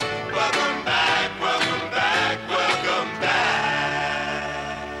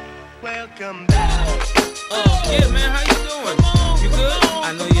Yeah, man, how you doing? You good?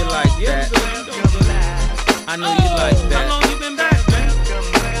 I know you like that. I know you like that. How long you been back, man?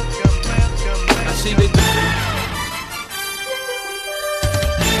 I see the.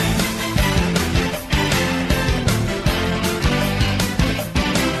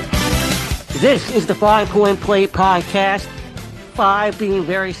 This is the 5 Point Play Podcast. 5 being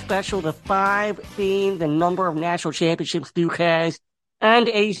very special, the 5 being the number of national championships Duke has. And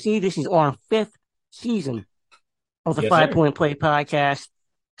AC, this is our 5th season of the 5 Point Play Podcast.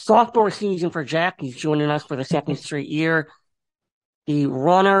 Sophomore season for Jack. He's joining us for the second straight year. The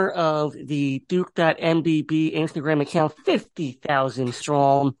runner of the Duke.MBB Instagram account, 50,000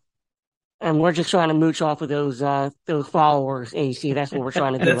 strong. And we're just trying to mooch off of those followers, AC. That's what we're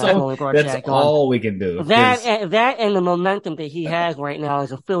trying to do. That's all we can do. That and the momentum that he has right now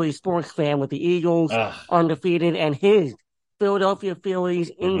as a Philly sports fan with the Eagles undefeated and his Philadelphia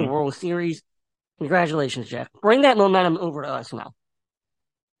Phillies in the World Series. Congratulations, Jeff. Bring that momentum over to us now.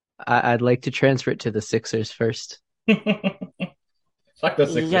 I'd like to transfer it to the Sixers first. Fuck the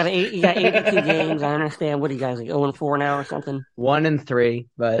Sixers. You got 82 games. I understand. What are you guys, like 0-4 now or something? 1-3,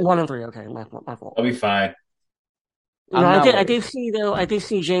 but 1-3. Okay, my fault. I'll be fine. I did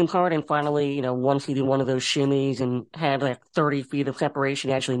see James Harden finally, once he did one of those shimmies and had like 30 feet of separation,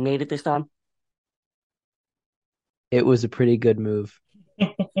 he actually made it this time. It was a pretty good move.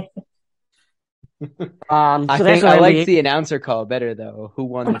 I think I liked the announcer call better though. Who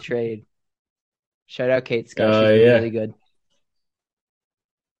won the trade? Shout out Kate Scott. She's really good.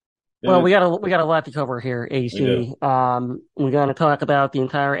 Well, we got a lot to cover here, AC. We're going to talk about the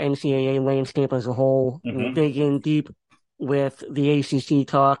entire NCAA landscape as a whole. We'll dig in deep with the ACC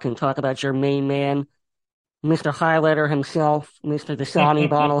talk and talk about your main man, Mr. Highlighter himself, Mr. Dasani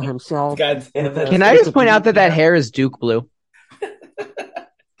Bottle himself. Can I just point out that hair is Duke blue?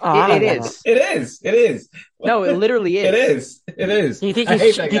 It is. No, it literally is. It is. Do you think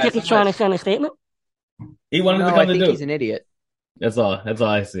he's trying to send a statement? He wanted to come to Duke. He's an idiot. That's all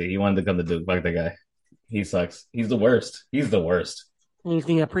I see. He wanted to come to Duke. Fuck that guy. He sucks. He's the worst. He's the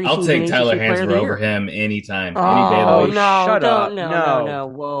I'll take Tyler Hansbrough over him anytime. Any day of the week. Shut up. No.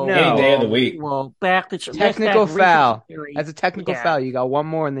 Whoa. Any day of the week. Whoa. Back to technical foul. That's a technical foul. You got one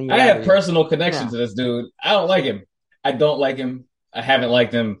more and then you I have personal connection to this dude. I don't like him. I don't like him. I haven't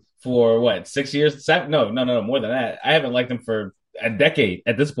liked him for 6 years? No, more than that. I haven't liked him for a decade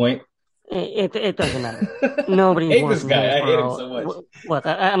at this point. It doesn't matter. Nobody hate this guy. I hate him so much. Look,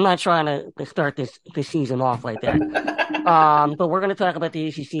 I'm not trying to start this season off like that. But we're going to talk about the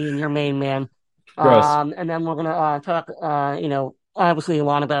ACC and your main man. And then we're going to talk, obviously a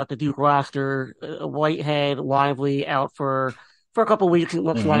lot about the Duke roster. Whitehead, Lively out for a couple of weeks. It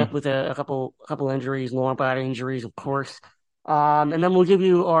looks like with a couple injuries, lower body injuries, of course. And then we'll give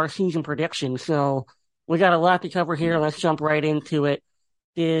you our season prediction. So we got a lot to cover here. Let's jump right into it.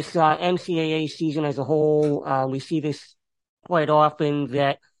 This NCAA season as a whole, we see this quite often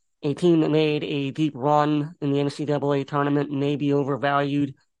that a team that made a deep run in the NCAA tournament may be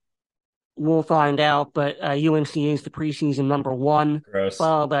overvalued. We'll find out, but UNC is the preseason number 1,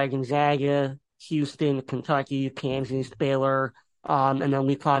 followed by Gonzaga, Houston, Kentucky, Kansas, Baylor, and then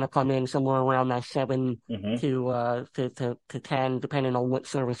we kind of come in somewhere around that 7 to 10, depending on what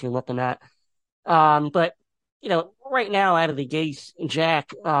service you're looking at. But right now out of the gates,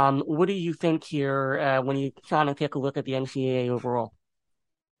 Jack, what do you think here when you kind of take a look at the NCAA overall?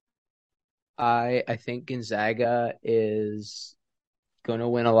 I think Gonzaga is going to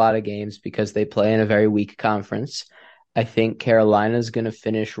win a lot of games because they play in a very weak conference. I think Carolina is going to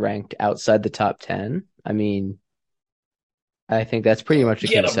finish ranked outside the top 10. I mean, I think that's pretty much the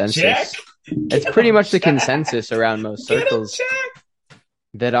consensus. It's pretty much the consensus around most circles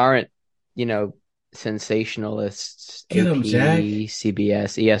that aren't, sensationalists, AP,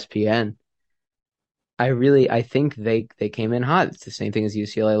 CBS, ESPN. I think they came in hot. It's the same thing as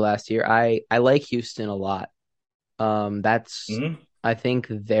UCLA last year. I like Houston a lot. I think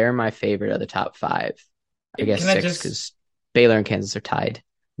they're my favorite of the top 5. I guess 6 because Baylor and Kansas are tied.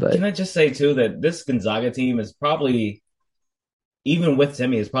 But can I just say too that this Gonzaga team is probably, even with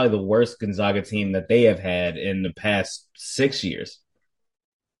Timmy, is probably the worst Gonzaga team that they have had in the past 6 years.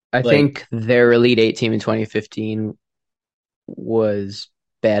 I think their Elite 8 team in 2015 was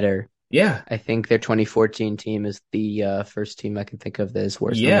better. Yeah. I think their 2014 team is the first team I can think of that is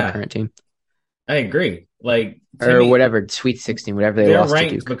worse than their current team. I agree. Timmy, or whatever, Sweet 16, whatever they lost to Duke.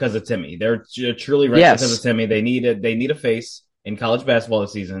 They're ranked because of Timmy. They're truly ranked because of Timmy. They need a face in college basketball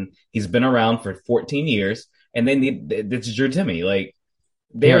this season. He's been around for 14 years, and it's Drew Timmy.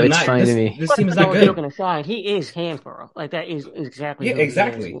 They're it's not. funny to me. This team is But not no good. joking aside, he is Hansborough. Like that is exactly. Yeah, who he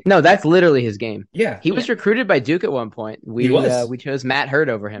exactly. is. No, that's literally his game. Yeah, He was recruited by Duke at one point. He was. We chose Matt Hurd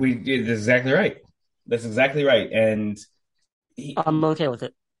over him. That's exactly right. That's exactly right. And I'm okay with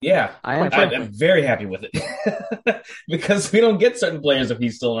it. yeah, Quite I'm frankly. very happy with it because we don't get certain players if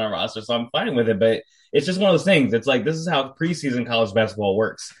he's still on our roster, so I'm fine with it. But it's just one of those things. It's like this is how preseason college basketball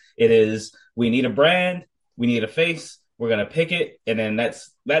works. It is we need a brand, we need a face, we're gonna pick it, and then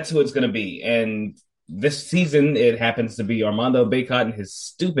that's who it's gonna be. And this season, it happens to be Armando Bacot and his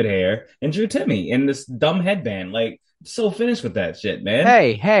stupid hair, and Drew Timme in this dumb headband. Like, so finished with that shit, man.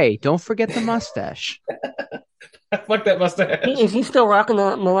 Hey, don't forget the mustache. Fuck that mustache. Is he still rocking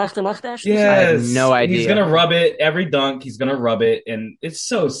the molester mustache? Yes. I have no idea. He's gonna rub it every dunk. He's gonna rub it, and it's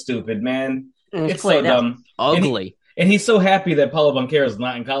so stupid, man. It's so dumb. Ugly. And he's so happy that Paulo Banchero is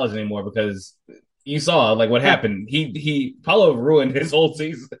not in college anymore because you saw like what happened. Paulo ruined his whole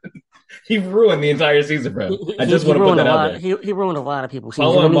season. He ruined the entire season, bro. I just want to put that out there. He ruined a lot of people's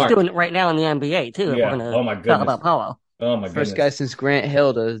Paulo season. and he's Mark. doing it right now in the NBA too. Yeah. We're gonna Oh my talk goodness. about Paulo. Oh my goodness. First guy since Grant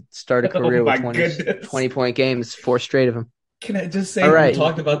Hill to start a career Oh my with goodness. 20-point games, 4 straight of them. Can I just say All right. we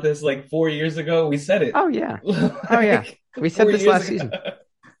talked about this like 4 years ago? We said it. Oh yeah. We said 4 this years last ago. season.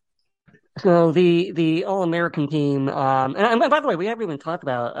 So the All-American team, and by the way, we haven't even talked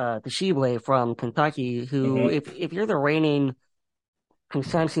about Tshiebwe from Kentucky, who, if you're the reigning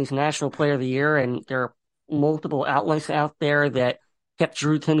consensus National Player of the Year, and there are multiple outlets out there that kept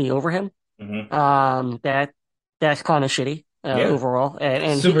Drew Timme over him, that's kind of shitty overall.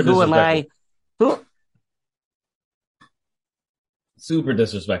 And Super who am I? Super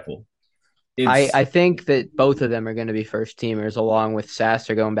disrespectful. I think that both of them are going to be first teamers, along with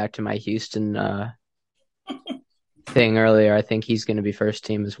Sasser. Going back to my Houston thing earlier, I think he's going to be first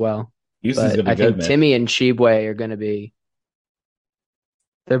team as well. Houston's But gonna be I good, think man. Timme and Tshiebwe are going to be.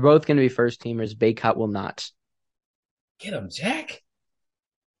 They're both going to be first teamers. Bacot will not. Get him, Jack.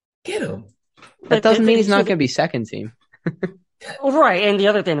 Get him. That doesn't mean he's not going to be second team. Right, and the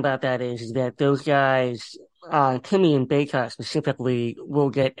other thing about that is that those guys, Timme and Bacot specifically, will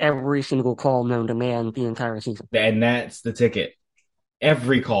get every single call known to man the entire season. And that's the ticket.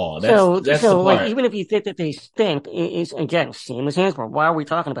 Every call. That's the part. Like, even if you think that they stink, it's again same as Hansborough. Why are we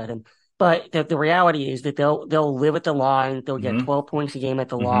talking about him? But the reality is that they'll live at the line. They'll get 12 points a game at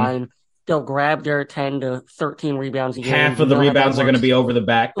the line. They'll grab their 10 to 13 rebounds a game. Half of the rebounds are going to be over the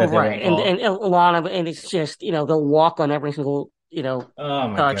back. Right, and a lot of, and it's just they'll walk on every single oh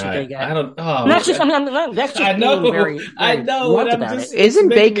my touch God. that they get. I don't. Oh, that's just. That's just. I know. Being very, very I know. blunt I'm about just. it.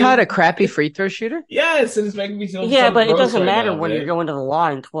 Isn't Bacot a crappy free throw shooter? Yes, and it's making me feel. Yeah, so but it gross doesn't right matter now, when man. you're going to the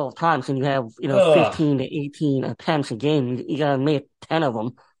line 12 times and you have 15 to 18 attempts a game. You gotta make 10 of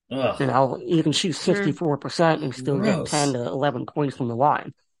them. Ugh. You can shoot 64% and still get 10 to 11 points from the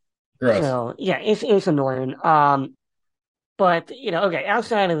line. Gross. So yeah, it's annoying. But okay,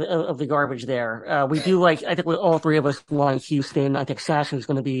 outside of the garbage there, we do I think all three of us like Houston. I think Sasha's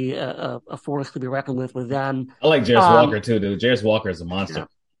going to be a force to be reckoned with them. I like Jarris Walker too, dude. Jarris Walker is a monster.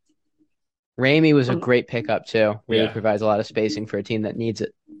 Ramey was a great pickup too. Really provides a lot of spacing for a team that needs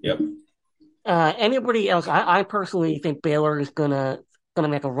it. Yep. Anybody else? I personally think Baylor is gonna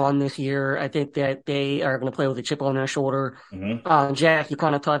make a run this year. I think that they are gonna play with a chip on their shoulder. Jack, you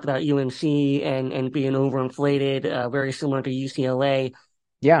kind of talked about UNC and being overinflated, very similar to UCLA.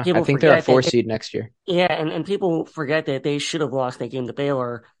 Yeah, I think they're a 4 seed next year. Yeah, and people forget that they should have lost that game to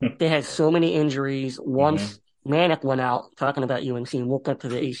Baylor. They had so many injuries. Once Manic went out, talking about UNC, and we'll get to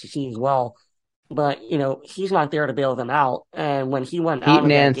the ACC as well. But, he's not there to bail them out. And when he went out of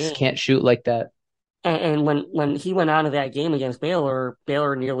that game, can't shoot like that. And when he went out of that game against Baylor,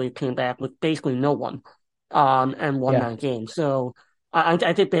 Baylor nearly came back with basically no one, and won that game. So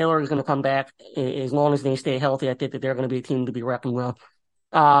I think Baylor is going to come back as long as they stay healthy. I think that they're going to be a team to be reckoned with.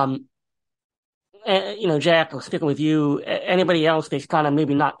 And, Jack, sticking with you, anybody else that's kind of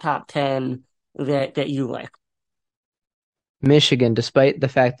maybe not top 10 that you like? Michigan, despite the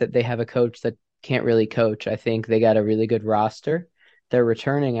fact that they have a coach that can't really coach, I think they got a really good roster. They're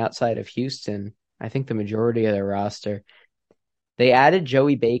returning outside of Houston. I think the majority of their roster. They added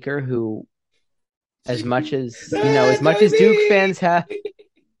Joey Baker, who, as much as Duke fans have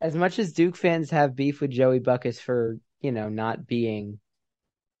beef with Joey Buckets for not being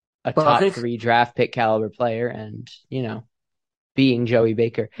a top 3 draft pick caliber player and being Joey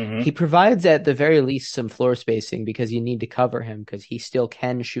Baker, he provides at the very least some floor spacing because you need to cover him because he still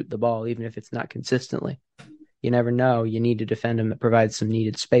can shoot the ball even if it's not consistently. You never know. You need to defend him. That provides some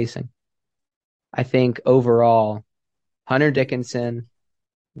needed spacing. I think overall, Hunter Dickinson,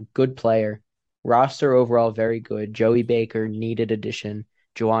 good player. Roster overall, very good. Joey Baker, needed addition.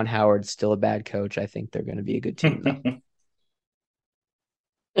 Juwan Howard's still a bad coach. I think they're going to be a good team, though.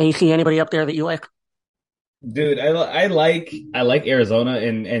 And you see anybody up there that you like? Dude, I like Arizona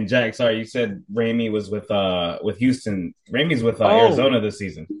and Jack. Sorry, you said Ramey was with Houston. Ramey's with Arizona this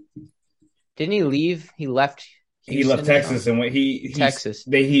season. Didn't he leave? He left. He left Texas and went Texas.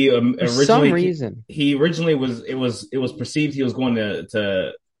 Originally some reason he originally was perceived he was going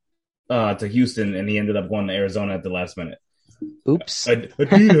to Houston, and he ended up going to Arizona at the last minute. Oops.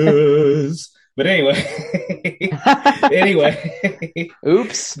 Adidas. But anyway,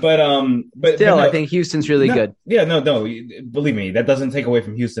 oops. But still, no, I think Houston's really good. Yeah, no, believe me, that doesn't take away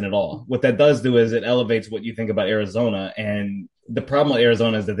from Houston at all. What that does do is it elevates what you think about Arizona. And the problem with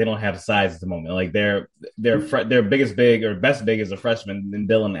Arizona is that they don't have size at the moment. Like their biggest big or best big is a freshman in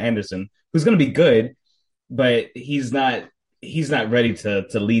Dylan Anderson, who's going to be good, but he's not ready to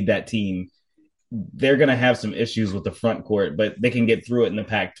lead that team. They're going to have some issues with the front court, but they can get through it in the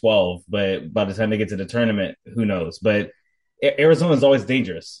Pac-12. But by the time they get to the tournament, who knows? But Arizona is always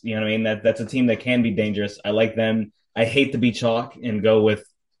dangerous. You know what I mean? That's a team that can be dangerous. I like them. I hate to be chalk and go with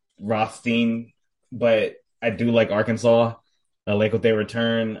Rothstein, but I do like Arkansas. I like what they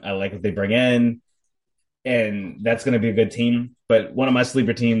return. I like what they bring in. And that's going to be a good team. But one of my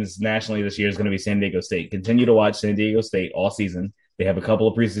sleeper teams nationally this year is going to be San Diego State. Continue to watch San Diego State all season. They have a couple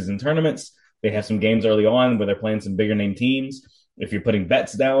of preseason tournaments. They have some games early on where they're playing some bigger name teams. If you're putting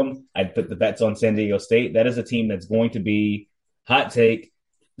bets down, I'd put the bets on San Diego State. That is a team that's going to be, hot take,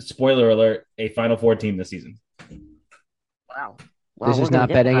 spoiler alert, a Final Four team this season. Wow. This is not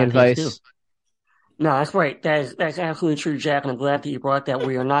betting advice. No, that's right. That's absolutely true, Jack, and I'm glad that you brought that.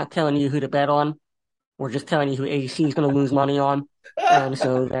 We are not telling you who to bet on. We're just telling you who AC is going to lose money on.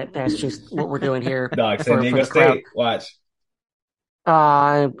 So that's just what we're doing here. Dog, San Diego State, watch.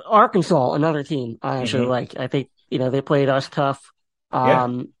 Arkansas, another team I actually like. I think, they played us tough.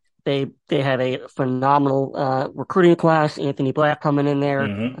 They have a phenomenal recruiting class. Anthony Black coming in there.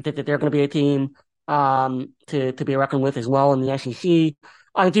 I think that they're going to be a team to be reckoned with as well in the SEC.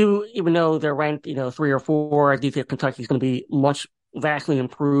 I do, even though they're ranked, 3 or 4, I do think Kentucky's going to be vastly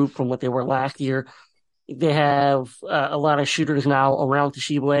improved from what they were last year. They have a lot of shooters now around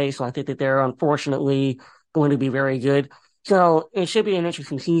Tshiebwe, so I think that they're unfortunately going to be very good. So it should be an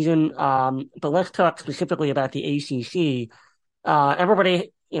interesting season. But let's talk specifically about the ACC.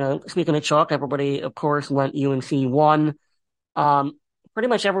 Everybody, speaking of chalk, everybody, of course, went UNC 1. Pretty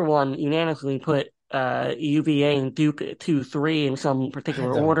much everyone unanimously put UVA and Duke 2-3 in some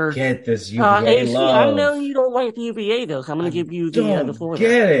particular order. Get this UVA love. I know you don't like UVA though, so I'm going to give you the floor.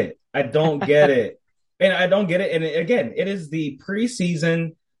 I don't get it. And I don't get it. And again, it is the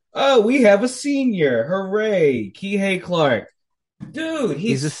preseason. Oh, we have a senior. Hooray. Kihei Clark. Dude,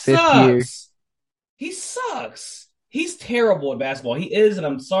 he's a fifth year. He sucks. He's terrible at basketball. He is, and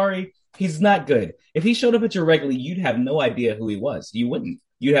I'm sorry. He's not good. If he showed up at your regular, you'd have no idea who he was. You wouldn't.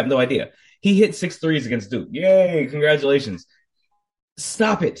 You'd have no idea. He hit 6 threes against Duke. Yay, congratulations.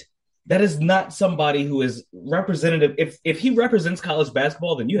 Stop it. That is not somebody who is representative. If he represents college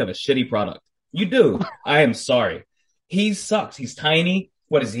basketball, then you have a shitty product. You do. I am sorry. He sucks. He's tiny.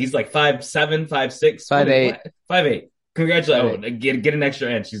 What is he? He's like 5'7", 5'6", 5'8". 5'8". Congratulations. Oh, get an extra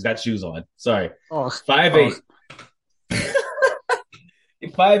inch. She's got shoes on. Sorry. 5'8".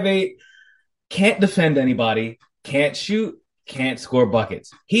 5'8", can't defend anybody, can't shoot, can't score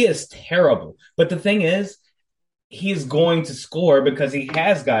buckets. He is terrible. But the thing is, he's going to score because he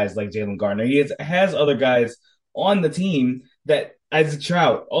has guys like Jalen Gardner. He has other guys on the team that, Isaac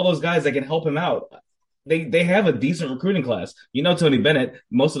Trout, all those guys that can help him out. They have a decent recruiting class. Tony Bennett,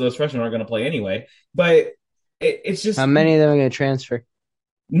 most of those freshmen aren't going to play anyway. But it's just... How many of them are going to transfer?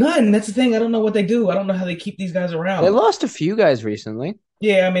 None. That's the thing. I don't know what they do. I don't know how they keep these guys around. They lost a few guys recently.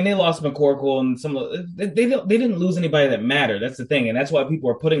 Yeah, I mean, they lost McCorkle and some of they didn't lose anybody that mattered. That's the thing. And that's why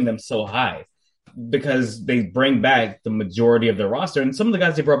people are putting them so high, because they bring back the majority of their roster. And some of the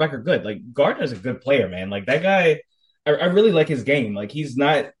guys they brought back are good. Like, Gardner's a good player, man. Like, that guy, I really like his game. Like, he's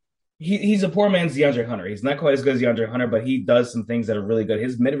a poor man's DeAndre Hunter. He's not quite as good as DeAndre Hunter, but he does some things that are really good.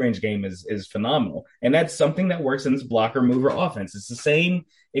 His mid-range game is phenomenal. And that's something that works in this blocker mover offense. It's the same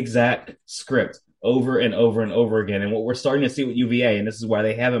exact script over and over and over again. And what we're starting to see with UVA, and this is why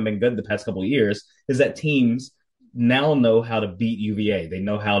they haven't been good the past couple of years, is that teams now know how to beat UVA. They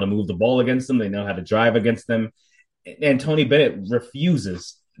know how to move the ball against them. They know how to drive against them. And Tony Bennett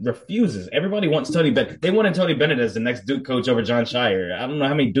refuses. Everybody wants Tony Bennett. They wanted Tony Bennett as the next Duke coach over John Shire. I don't know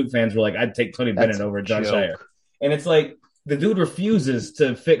how many Duke fans were like, I'd take Tony Bennett over John Shire. And it's like, the dude refuses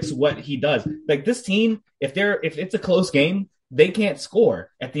to fix what he does. Like, this team, if it's a close game, they can't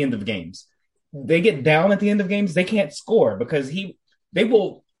score at the end of games. They get down at the end of games, they can't score because they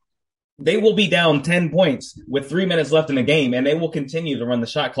will be down 10 points with 3 minutes left in the game, and they will continue to run the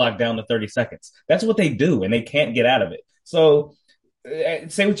shot clock down to 30 seconds. That's what they do, and they can't get out of it. So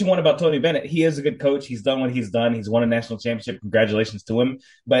say what you want about Tony Bennett. He is a good coach. He's done what he's done. He's won a national championship. Congratulations to him.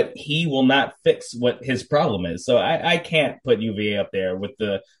 But he will not fix what his problem is. So I can't put UVA up there with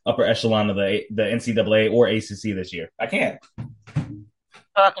the upper echelon of the NCAA or ACC this year. I can't.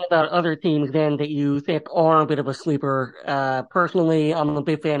 Talking about other teams then that you think are a bit of a sleeper. Personally, I'm a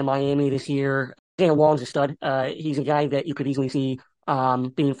big fan of Miami this year. Isaiah Wong's a stud. He's a guy that you could easily see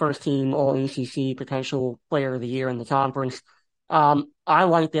being first team All ACC potential player of the year in the conference. I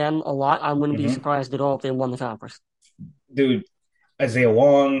like them a lot. I wouldn't be surprised at all if they won the conference. Dude, Isaiah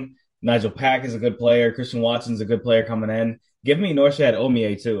Wong, Nigel Pack is a good player. Christian Watson's a good player coming in. Give me Norchad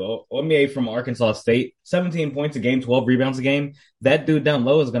Omie too. Omie from Arkansas State, 17 points a game, 12 rebounds a game. That dude down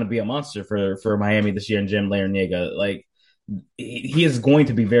low is going to be a monster for Miami this year in Jim Larrañaga. Like, he is going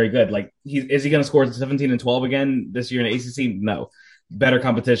to be very good. Like, is he going to score 17 and 12 again this year in the ACC? No. Better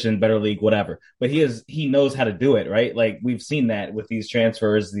competition, better league, whatever. But he knows how to do it, right? Like, we've seen that with these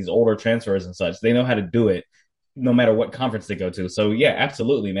transfers, these older transfers and such. They know how to do it no matter what conference they go to. So, yeah,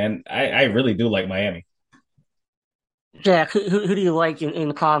 absolutely, man. I really do like Miami. Jack, who do you like in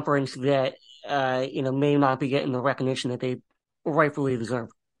the conference that may not be getting the recognition that they rightfully deserve?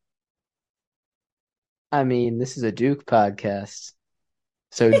 I mean, this is a Duke podcast.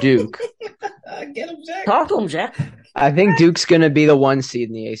 So Duke. Get him, Jack. Talk to him, Jack. I think Duke's going to be the 1 seed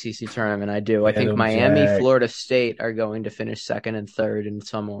in the ACC tournament. I do. I think Miami, Jack. Florida State are going to finish second and third in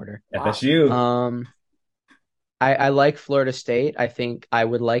some order. FSU. I like Florida State. I think I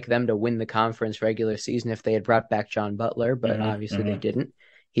would like them to win the conference regular season if they had brought back John Butler, but obviously they didn't.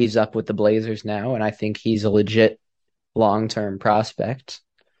 He's up with the Blazers now, and I think he's a legit long-term prospect.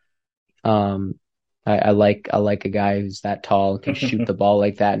 I like a guy who's that tall, can shoot the ball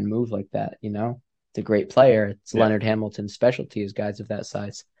like that and move like that, you know? It's a great player. It's Leonard Hamilton's specialty is guys of that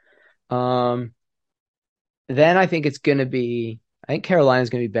size. Then I think Carolina's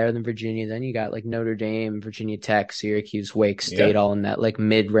going to be better than Virginia. Then you got like Notre Dame, Virginia Tech, Syracuse, Wake State, all in that like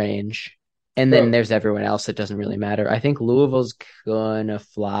mid-range. And then there's everyone else that doesn't really matter. I think Louisville's going to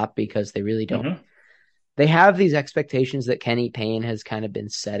flop because they really don't. They have these expectations that Kenny Payne has kind of been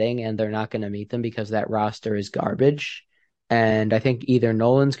setting, and they're not going to meet them because that roster is garbage. And I think either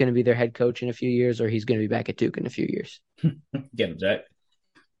Nolan's going to be their head coach in a few years or he's going to be back at Duke in a few years. Get him, Jack.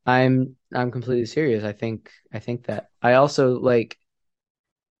 I'm completely serious. I think that. I also like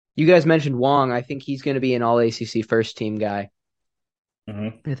you guys mentioned Wong. I think he's going to be an all ACC first team guy.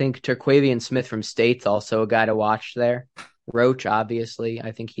 I think Terquavian Smith from State's also a guy to watch there. Roach, obviously.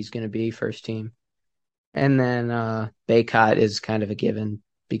 I think he's going to be first team. And then Baycott is kind of a given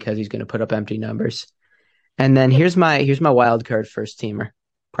because he's going to put up empty numbers. And then here's my wild card first teamer,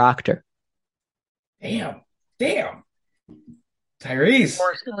 Proctor. Damn. Tyrese.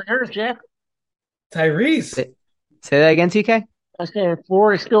 4 still yours, Jack. Tyrese. Say that again, TK? I said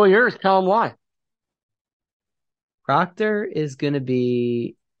 4 is still yours. Tell him why. Proctor is going to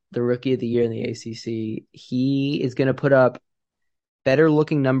be the rookie of the year in the ACC. He is going to put up better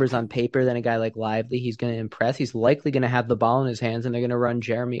looking numbers on paper than a guy like Lively. He's going to impress. He's likely going to have the ball in his hands, and they're going to run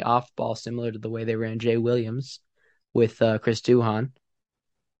Jeremy off ball similar to the way they ran Jay Williams with Chris Duhon.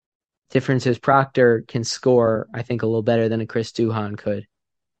 Difference is Proctor can score, I think, a little better than a Chris Duhon could,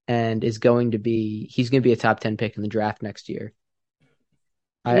 and he's going to be a top 10 pick in the draft next year.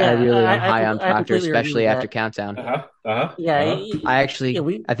 I really am high on Proctor, especially after Countdown. I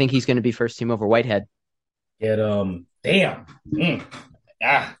think he's going to be first team over Whitehead. Get damn.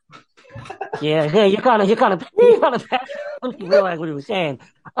 Yeah, you kind of realize what he was saying.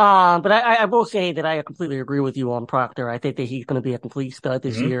 But I will say that I completely agree with you on Proctor. I think that he's going to be a complete stud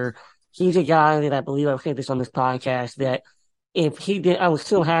this year. He's a guy that I believe I've said this on this podcast that if he did, I was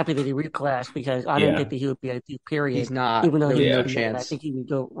so happy that he reclassed because I didn't think that he would be a Duke, period. He's not. Even though he no was chance. I think he would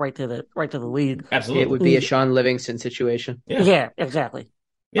go right to the league. Absolutely. It would be a Sean Livingston situation. Yeah, exactly.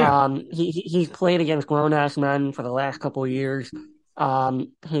 Yeah. He's played against grown-ass men for the last couple of years.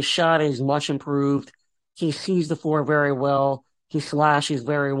 His shot is much improved. He sees the floor very well. He slashes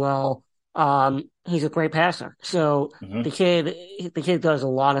very well. He's a great passer. So the kid does a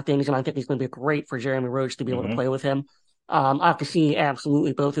lot of things, and I think he's going to be great for Jeremy Roach to be able to play with him. I could see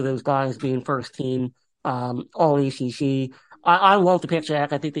absolutely both of those guys being first team, all ACC. I love the pick,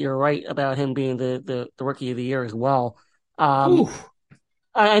 Jack. I think that you're right about him being the rookie of the year as well.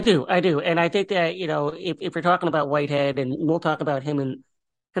 I do. And I think that, if we're talking about Whitehead, and we'll talk about him and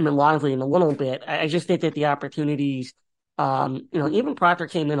Lively in a little bit, I just think that the opportunities, even Proctor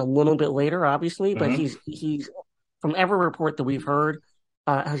came in a little bit later, obviously, but he's from every report that we've heard,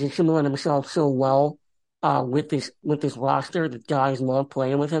 has assimilated himself so well with this roster that guys love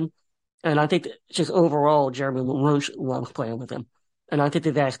playing with him. And I think that just overall, Jeremy Roach loves playing with him. And I think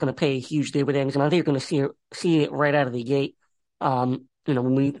that that's going to pay huge dividends. And I think you're going to see it right out of the gate, when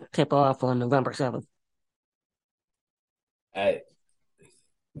we tip off on November 7th.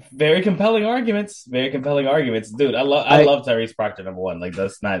 Very compelling arguments. Dude, I love Tyrese Proctor, number one. Like,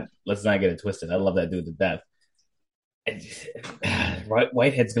 let's not get it twisted. I love that dude to death.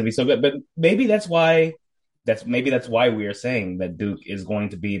 Whitehead's going to be so good. But maybe that's why we are saying that Duke is going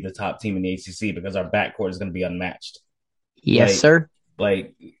to be the top team in the ACC, because our backcourt is going to be unmatched. Yes, sir.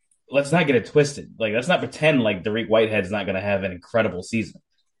 Like, let's not get it twisted. Like, let's not pretend like Dariq Whitehead's not going to have an incredible season.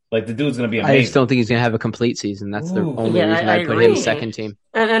 Like, the dude's going to be amazing. I just don't think he's going to have a complete season. That's the only reason I put him second team.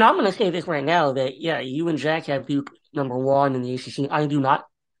 And I'm going to say this right now that, you and Jack have Duke number one in the ACC. I do not.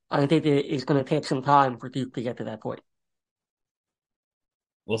 I think that it's going to take some time for Duke to get to that point.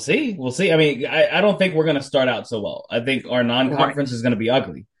 We'll see. I mean, I don't think we're going to start out so well. I think our non-conference is going to be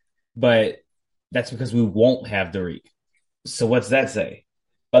ugly, but that's because we won't have Dariq. So what's that say?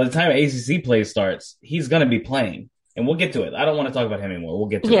 By the time ACC play starts, he's going to be playing, and we'll get to it. I don't want to talk about him anymore. We'll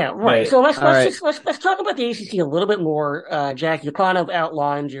get to it. Yeah, right. So let's talk about the ACC a little bit more. Jack, you kind of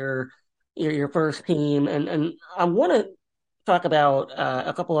outlined your first team, and I want to talk about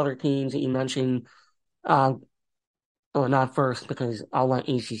a couple other teams that you mentioned. Well, not first, because I'll let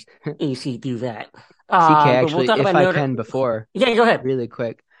AC do that. CK, actually, I can before. Yeah, go ahead. Really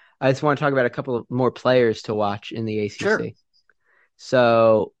quick. I just want to talk about a couple of more players to watch in the ACC. Sure.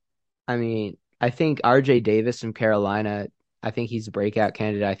 So, I mean, I think RJ Davis from Carolina, I think he's a breakout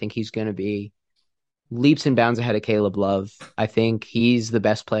candidate. I think he's going to be leaps and bounds ahead of Caleb Love. I think he's the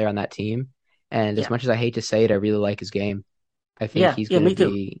best player on that team. And as much as I hate to say it, I really like his game. I think he's going to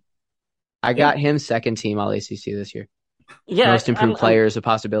be... I got him second team All ACC this year. Yeah, most improved player is a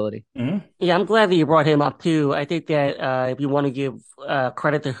possibility. Mm-hmm. Yeah, I'm glad that you brought him up too. I think that if you want to give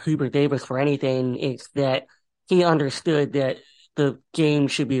credit to Hubert Davis for anything, it's that he understood that the game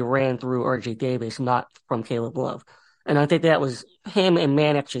should be ran through RJ Davis, not from Caleb Love. And I think that was him and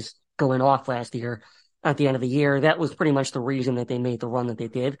Manek just going off last year at the end of the year. That was pretty much the reason that they made the run that they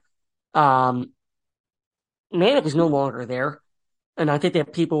did. Manek is no longer there. And I think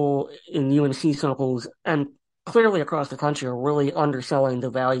that people in UNC circles and clearly across the country are really underselling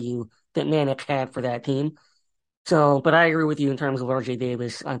the value that Manek had for that team. So, but I agree with you in terms of RJ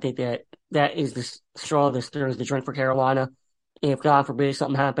Davis. I think that is the straw that stirs the drink for Carolina. If God forbid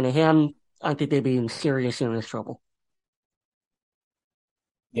something happened to him, I think they'd be in serious trouble.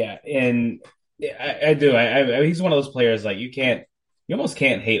 Yeah, and I do. He's one of those players, like, you almost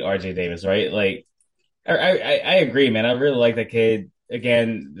can't hate RJ Davis, right? Like, I agree, man. I really like that kid.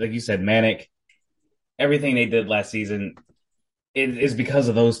 Again, like you said, Manek, everything they did last season is because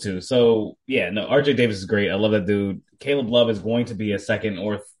of those two. So, RJ Davis is great. I love that dude. Caleb Love is going to be a second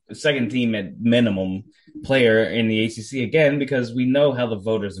team at minimum player in the ACC again, because we know how the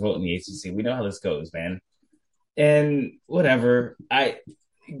voters vote in the ACC. We know how this goes, man. And whatever.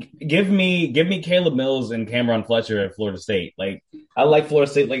 Give me Caleb Mills and Cameron Fletcher at Florida State. Like, I like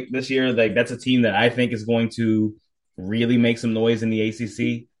Florida State like this year. Like, that's a team that I think is going to really make some noise in the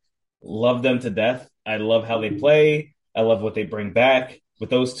ACC. Love them to death. I love how they play. I love what they bring back. With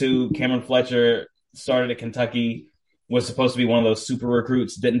those two, Cameron Fletcher started at Kentucky, was supposed to be one of those super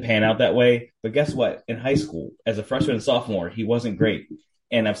recruits, didn't pan out that way. But guess what? In high school, as a freshman and sophomore, he wasn't great.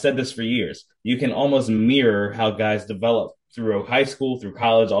 And I've said this for years. You can almost mirror how guys develop through high school, through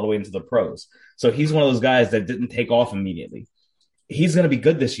college, all the way into the pros. So he's one of those guys that didn't take off immediately. He's going to be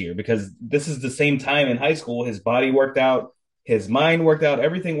good this year, because this is the same time in high school. His body worked out. His mind worked out.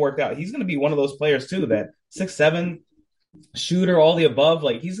 Everything worked out. He's going to be one of those players, too, that 6'7", shooter, all the above.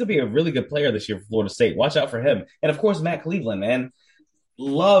 Like, he's going to be a really good player this year for Florida State. Watch out for him. And, of course, Matt Cleveland, man.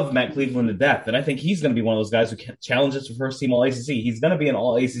 Love Matt Cleveland to death. And I think he's going to be one of those guys who challenges for first team All ACC. He's going to be an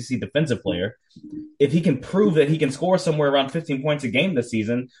All ACC defensive player. If he can prove that he can score somewhere around 15 points a game this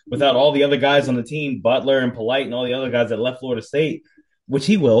season without all the other guys on the team, Butler and Polite and all the other guys that left Florida State, which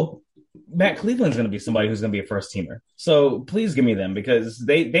he will, Matt Cleveland's going to be somebody who's going to be a first teamer. So please give me them, because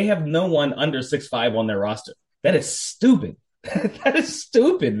they have no one under 6'5" on their roster. That is stupid. That is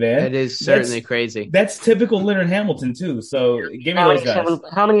stupid, man. That is certainly crazy. That's typical Leonard Hamilton, too. So give me those guys.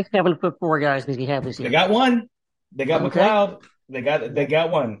 How many 7'4" guys does he have this year? They got one. They got McLeod. They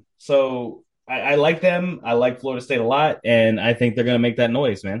got one. So I like them. I like Florida State a lot, and I think they're going to make that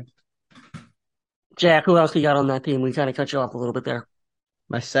noise, man. Jack, who else you got on that team? We kind of cut you off a little bit there.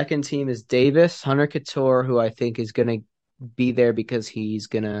 My second team is Davis, Hunter Couture, who I think is going to be there because he's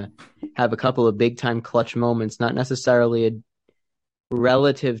going to have a couple of big-time clutch moments, not necessarily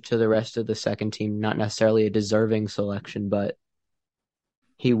relative to the rest of the second team, not necessarily a deserving selection, but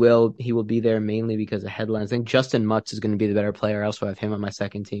he will be there mainly because of headlines. I think Justin Mutz is going to be the better player. I also have him on my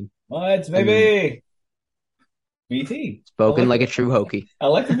second team. What, baby? BT. Spoken like a true Hokie. I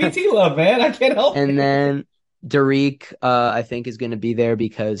like the BT love, man. I can't help it. And then Derek, I think, is going to be there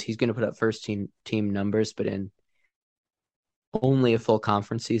because he's going to put up first team numbers, but in only a full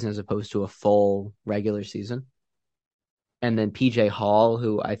conference season as opposed to a full regular season. And then PJ Hall,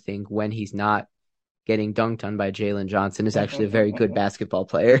 who I think when he's not getting dunked on by Jalen Johnson is actually a very good basketball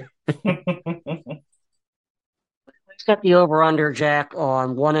player. Set the over-under, Jack,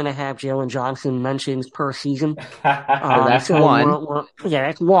 on 1.5 Jalen Johnson mentions per season. That's one.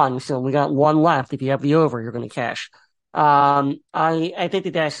 That's one. So we got one left. If you have the over, you're going to cash. I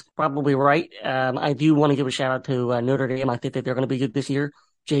think that's probably right. I do want to give a shout out to Notre Dame. I think that they're going to be good this year.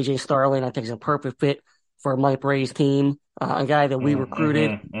 JJ Starling, I think, is a perfect fit for Mike Bray's team. A guy that we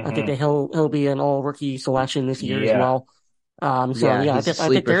recruited. I think that he'll be an all-rookie selection this year as well. I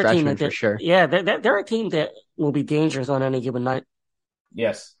think they're a team for sure. Yeah, they're a team that will be dangerous on any given night.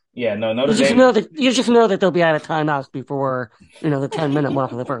 Yes. Yeah, no, Notre Dame. You just know that they'll be out of timeouts before, the 10-minute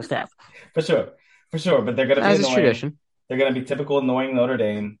mark of the first half. For sure. But they're going to be annoying. Tradition. They're going to be typical annoying Notre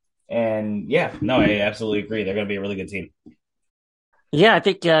Dame. And I absolutely agree. They're going to be a really good team. Yeah, I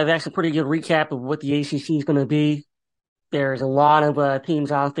think that's a pretty good recap of what the ACC is going to be. There's a lot of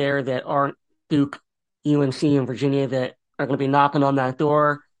teams out there that aren't Duke, UNC, and Virginia that are going to be knocking on that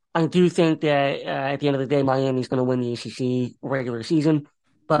door. I do think that at the end of the day, Miami's going to win the ACC regular season.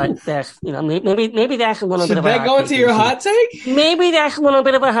 But that's, maybe that's a little bit of a hot take. Should that go into your hot take? Maybe that's a little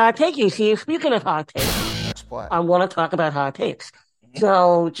bit of a hot take. You see, speaking of hot takes, I want to talk about hot takes.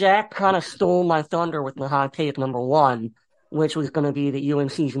 So Jack kind of stole my thunder with my hot take number one, which was going to be that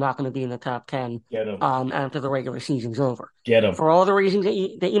UNC's not going to be in the top 10 after the regular season's over. Get them. For all the reasons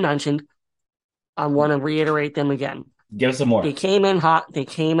that you mentioned, I want to reiterate them again. Give us some more. They came in hot,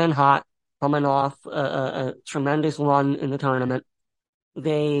 coming off a tremendous run in the tournament.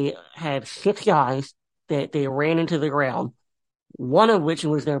 They had 6 guys that they ran into the ground, one of which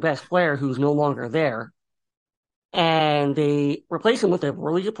was their best player who's no longer there. And they replaced him with a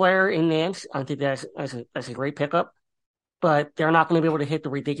really good player in Nance. I think that's a great pickup. But they're not going to be able to hit the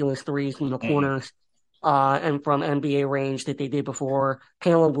ridiculous threes from the corners and from NBA range that they did before.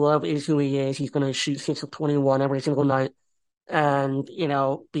 Caleb Love is who he is. He's going to shoot 6 of 21 every single night. And,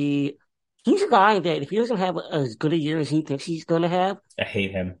 he's a guy that if he doesn't have as good a year as he thinks he's going to have, I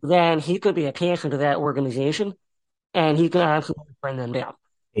hate him. Then he could be a cancer to that organization, and he's going to absolutely bring them down.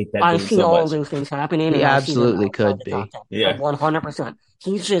 I see all those things happening. He absolutely could be. Yeah. 100%.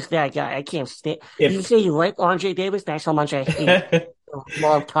 He's just that guy. I can't stand. If you say you like RJ Davis, that's how much I hate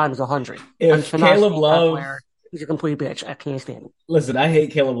Love times 100. If Caleb Love, he's a complete bitch. I can't stand him. Listen, I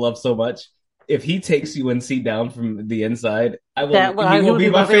hate Caleb Love so much. If he takes UNC down from the inside, he will be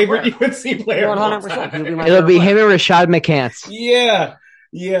my favorite UNC player. 100%. It'll be him and Rashad McCants.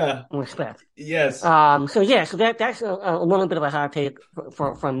 Yeah. Respect. Yes. So that's a little bit of a hot take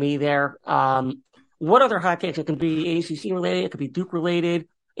from me there. What other hot takes? It can be ACC related. It could be Duke related.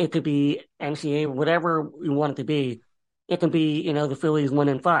 It could be NCAA, whatever you want it to be. It can be, the Phillies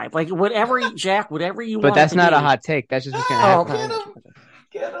winning 5. Like whatever, Jack, whatever you want. But that's not a hot take. That's just what's going to happen. Okay.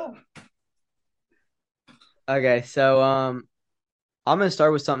 Get him. Okay, so I'm going to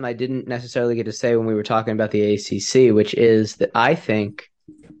start with something I didn't necessarily get to say when we were talking about the ACC, which is that I think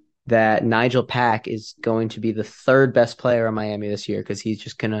that Nigel Pack is going to be the 3rd best player in Miami this year because he's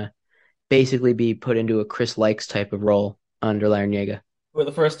just going to basically be put into a Chris Likes type of role under Larrañaga. Who are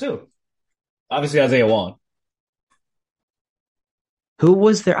the first 2? Obviously, Isaiah Wong. Who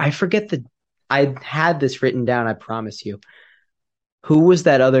was there? I forget I had this written down, I promise you. Who was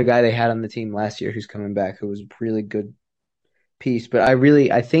that other guy they had on the team last year who's coming back who was a really good piece? But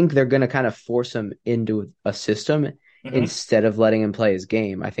I think they're going to kind of force him into a system instead of letting him play his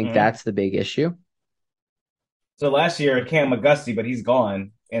game. I think that's the big issue. So last year, Cam McGusty, but he's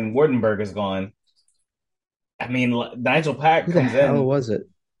gone, and Wardenberg is gone. I mean, Nigel Pack comes in. Who the hell was it?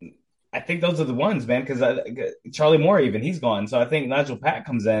 I think those are the ones, man, because Charlie Moore, even, he's gone. So I think Nigel Pack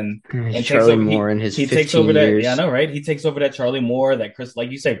comes in and Charlie Moore in his 15 takes over years. that. Yeah, I know, right? He takes over that Charlie Moore, that Chris,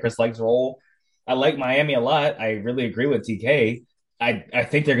 like you said, Chris Likes role. I like Miami a lot. I really agree with TK. I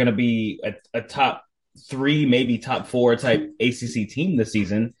think they're going to be a top 3, maybe top 4 type ACC team this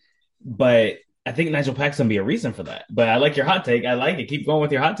season. But I think Nigel Pack's going to be a reason for that. But I like your hot take. I like it. Keep going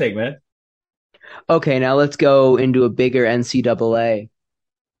with your hot take, man. Okay, now let's go into a bigger NCAA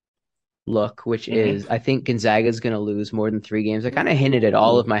look, which Mhm. is I think Gonzaga's going to lose more than 3 games. I kind of hinted at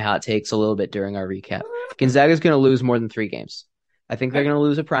all of my hot takes a little bit during our recap. Gonzaga's going to lose more than 3 games. I think they're going to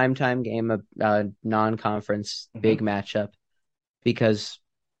lose a primetime game, a non-conference big matchup, because,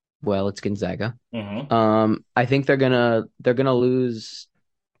 well, it's Gonzaga. I think they're gonna lose,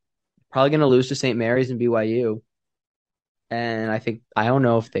 probably gonna lose to St. Mary's and BYU. And I don't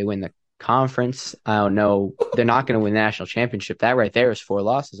know if they win the conference. I don't know. They're not going to win the national championship. That right there is 4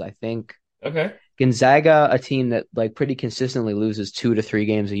 losses. I think Gonzaga, a team that like pretty consistently loses 2 to 3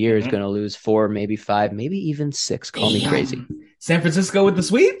 games a year, is going to lose 4, maybe 5, maybe even 6. Call me crazy. San Francisco with the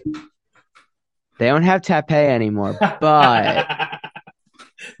sweep? They don't have Tape anymore, but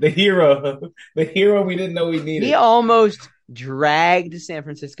the hero we didn't know we needed. he almost dragged San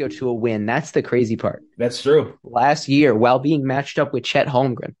Francisco to a win. That's the crazy part. That's true. Last year, while being matched up with Chet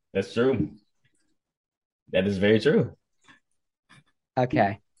Holmgren. That's true. That is very true.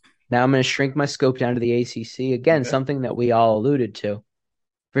 Okay. Now I'm going to shrink my scope down to the ACC. Again, something that we all alluded to.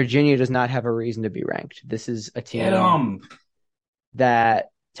 Virginia does not have a reason to be ranked. This is a team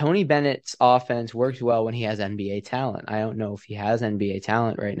that Tony Bennett's offense works well when he has NBA talent. I don't know if he has NBA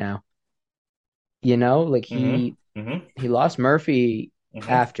talent right now. You know, like he lost Murphy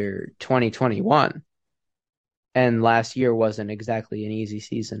after 2021. And last year wasn't exactly an easy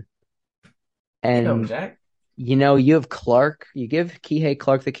season. And, Jack. you know, you have Clark. You give Kihei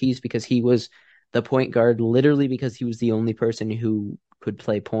Clark the keys because he was the point guard, literally because he was the only person who could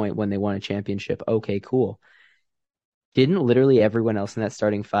play point when they won a championship. Okay, cool. Didn't literally everyone else in that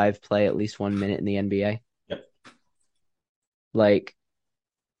starting 5 play at least 1 minute in the NBA? Yep. Like,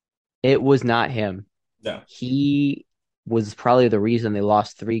 it was not him. No. He was probably the reason they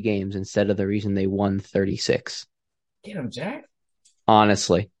lost 3 games instead of the reason they won 36. Get him, Jack.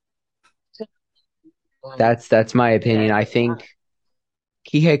 Honestly. That's my opinion. I think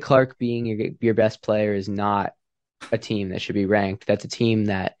Kihei Clark being your best player is not a team that should be ranked. That's a team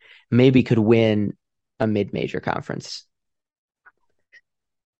that maybe could win a mid-major conference.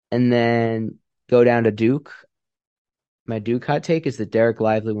 And then go down to Duke. My Duke hot take is that Derek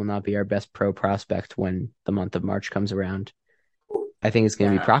Lively will not be our best pro prospect when the month of March comes around. I think it's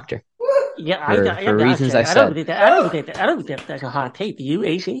going to be Proctor. Yeah, for reasons I said. I don't think that's a hot take. Do you,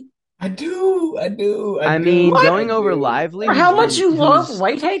 AC? I do. I mean, going over Lively. For how much you love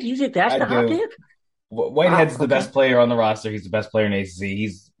Whitehead, you think that's the hot take? Whitehead's the best player on the roster. He's the best player in ACC.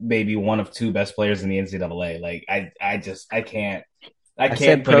 He's maybe one of 2 best players in the NCAA. Like I can't. I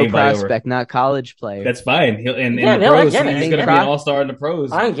said put pro anybody prospect, not college player. That's fine. In the no, pros, he's going to be an all-star in the pros.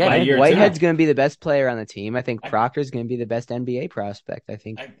 Whitehead's going to be the best player on the team. I think Proctor's going to be the best NBA prospect. I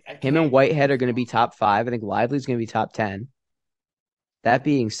think him and Whitehead are going to be top 5. I think Lively's going to be top 10. That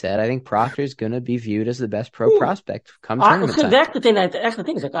being said, I think Proctor's going to be viewed as the best pro prospect come tournament time. That's the thing. That's the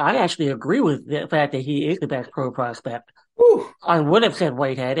thing. Is like, I actually agree with the fact that he is the best pro prospect. I would have said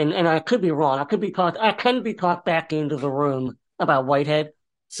Whitehead, and I could be wrong. I can be talked back into the room about Whitehead.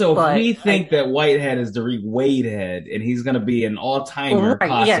 So if we think that Whitehead is Derek Wadehead and he's going to be an all-timer,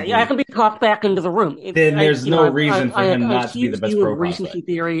 possibly, yeah, I can be talked back into the room. Then there's no reason for him not to be the best pro prospect. Recency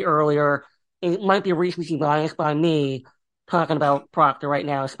theory earlier. It might be recency bias by me talking about Proctor right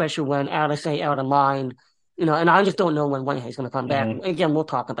now, especially when out of sight, out of mind. You know, and I just don't know when Whitehead's going to come back. Again, we'll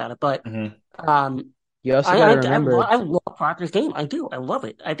talk about it, but you also got to remember, I love Proctor's game. I do. I love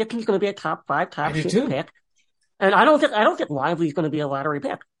it. I think he's going to be a top 5, top 6 pick. And I don't think Lively's going to be a lottery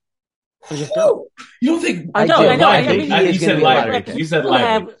pick. I just don't. You don't think? I know. You said Lively. You said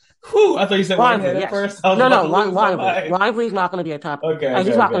Lively. I thought you said Whitehead at first. No, Lively. Lively's not going to be a top.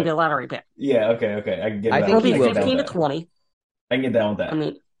 He's not going to be a lottery pick. Yeah. Okay. I can get. I think he'll be 15 to 20. I can get down with that. I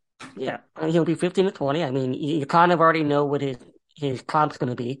mean, yeah, he'll be 15 to 20. I mean, you kind of already know what his comp's going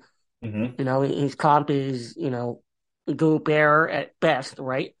to be. You know, his comp is, you know, Gobert at best,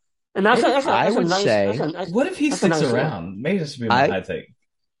 right? And that's a nice. What if he sticks around? Maybe this would be my high take.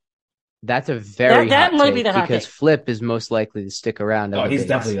 That's a very that hot might take be the hot because take. Flip is most likely to stick around. Oh, he's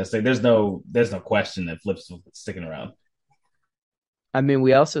definitely going to stick. There's no question that Flip's sticking around. I mean,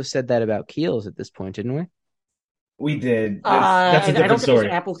 we also said that about Keels at this point, didn't we? We did. That's a different story.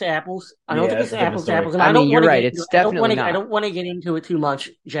 I don't think it's apples to apples. I don't think it's apples to apples. And I mean, you're right. It's definitely not. I don't want to get into it too much,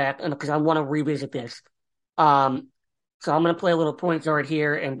 Jack, because I want to revisit this. So I'm going to play a little point guard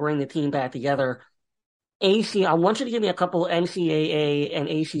here and bring the team back together. I want you to give me a couple NCAA and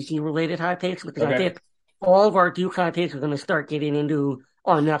ACC related hot takes because I think all of our Duke hot takes are going to start getting into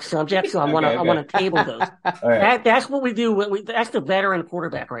our next subject. So I want to table those. Right. That's what we do. That's the veteran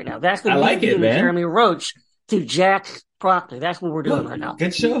quarterback right now. That's the Jeremy Roach to Jack Proctor. That's what we're doing right now.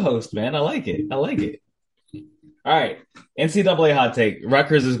 Good show host, man. I like it. All right. NCAA hot take.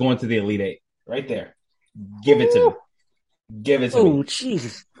 Rutgers is going to the Elite Eight. Right there. Give it to me. Give it to me. Oh,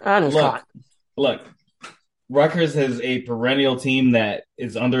 Jesus. That is hot. Look. Rutgers has a perennial team that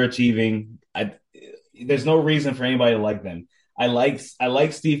is underachieving. There's no reason for anybody to like them. I like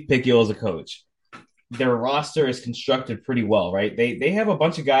Steve Pickel as a coach. Their roster is constructed pretty well, right? They have a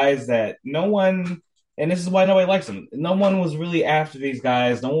bunch of guys that no one, and this is why nobody likes them. No one was really after these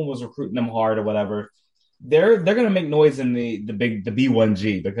guys. No one was recruiting them hard or whatever. They're going to make noise in the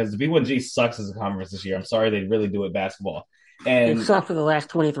B1G because the B1G sucks as a conference this year. I'm sorry, they really do at basketball. And it sucked for the last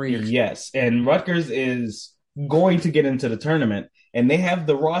 23 years. Yes, and Rutgers is going to get into the tournament, and they have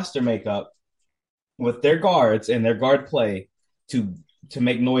the roster makeup with their guards and their guard play to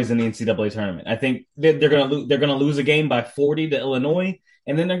make noise in the NCAA tournament. I think they're going to lose a game by 40 to Illinois,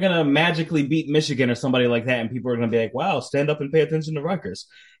 and then they're going to magically beat Michigan or somebody like that, and people are going to be like, "Wow, stand up and pay attention to Rutgers."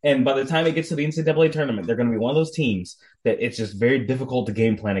 And by the time it gets to the NCAA tournament, they're going to be one of those teams that it's just very difficult to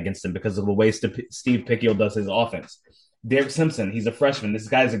game plan against them because of the way Steve Pickel does his offense. Derek Simpson, he's a freshman. This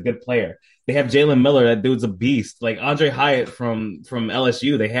guy's a good player. They have Jalen Miller. That dude's a beast. Like Andre Hyatt from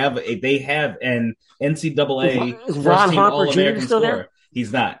LSU. They have an NCAA first team All-American scorer.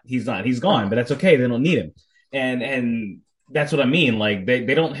 He's not. He's gone, but that's okay. They don't need him. And that's what I mean. Like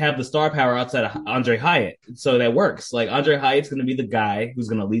they don't have the star power outside of Andre Hyatt. So that works. Like Andre Hyatt's going to be the guy who's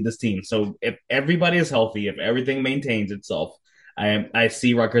going to lead this team. So if everybody is healthy, if everything maintains itself, I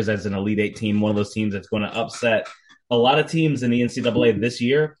see Rutgers as an Elite Eight team, one of those teams that's going to upset a lot of teams in the NCAA this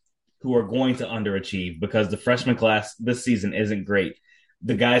year who are going to underachieve because the freshman class this season isn't great.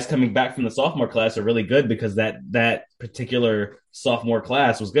 The guys coming back from the sophomore class are really good because that particular sophomore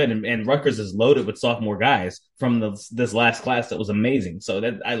class was good. And Rutgers is loaded with sophomore guys from this last class that was amazing. So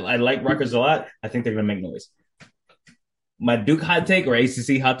that I like Rutgers a lot. I think they're going to make noise. My Duke hot take or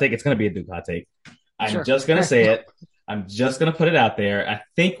ACC hot take, it's going to be a Duke hot take. I'm just going to say it. I'm just going to put it out there. I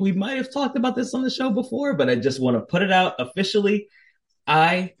think we might have talked about this on the show before, but I just want to put it out officially.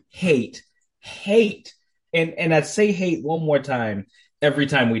 I hate, and I say hate one more time every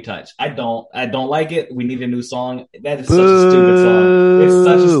time we touch. I don't like it. We need a new song. That is such a stupid song. It's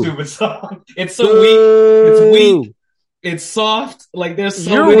such a stupid song. It's so weak. It's weak. It's soft. Like there's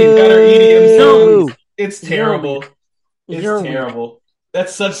so many better EDM songs. It's terrible. It's terrible.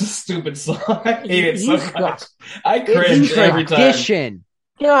 That's such a stupid song. I hate it so much. I cringe every time.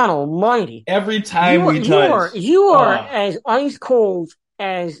 God almighty. Every time we touch. You are as ice cold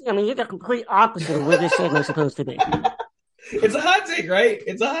as, I mean, you're the complete opposite of where this segment's supposed to be. It's a hot take, right?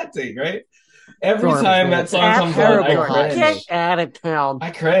 Every time that song comes on, I cringe. Get out of town.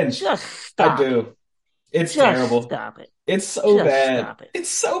 I cringe. Just stop. I do. It's terrible. Stop it. It's so bad. Stop it. It's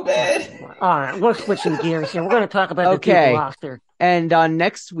so bad. All right, we're switching gears here. We're going to talk about the Duke roster. And on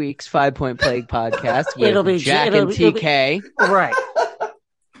next week's 5 Point Plague podcast with Jack and TK. Right.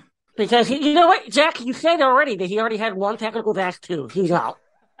 Because, you know what, Jack, you said already that he already had one technical, that's two. He's out.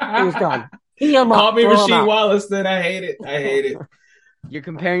 He's done. Call me Rasheed Wallace, then I hate it. You're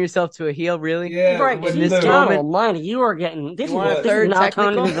comparing yourself to a heel, really? Yeah. Right. In this moment, Almighty, you are getting, this is now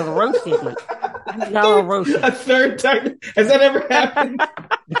turning into the roast segment. Now a roast. A third technical. Has that ever happened?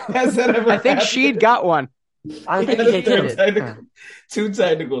 I think Sheed got one. I think he did. Two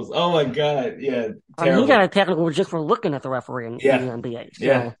technicals. Oh my God. Yeah. I mean, he got a technical just for looking at the referee in the NBA. So.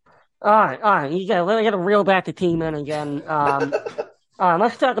 Yeah. All right. You got to reel back the team in again.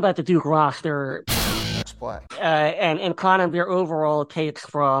 Let's talk about the Duke roster. And kind of your overall takes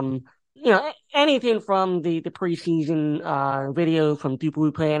from, anything from the preseason video from Duke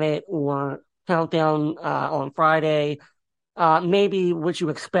Blue Planet or Countdown on Friday. Maybe what you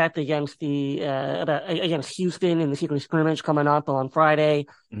expect against against Houston in the secret scrimmage coming up on Friday,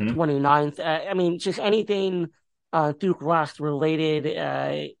 29th. I mean, just anything Duke roster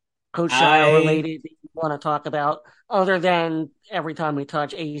related, Coach Shire related that you want to talk about, other than every time we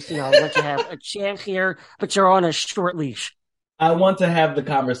touch AC, I'll let you have a chance here, but you're on a short leash. I want to have the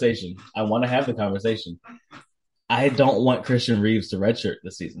conversation. I don't want Christian Reeves to redshirt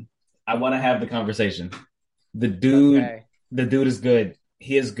this season. I want to have the conversation. The dude is good.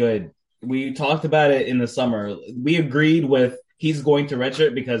 He is good. We talked about it in the summer. We agreed with he's going to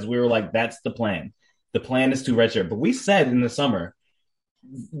redshirt because we were like, that's the plan. The plan is to redshirt. But we said in the summer,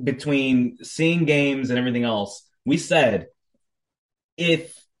 between seeing games and everything else, we said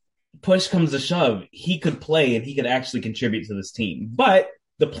if push comes to shove, he could play and he could actually contribute to this team. But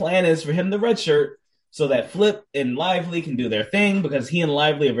the plan is for him to redshirt so that Flip and Lively can do their thing because he and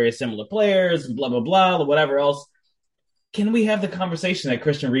Lively are very similar players, blah, blah, blah, whatever else. Can we have the conversation that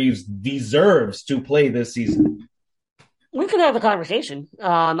Christian Reeves deserves to play this season? We can have the conversation.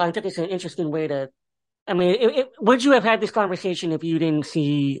 I think it's an interesting way to I mean, would you have had this conversation if you didn't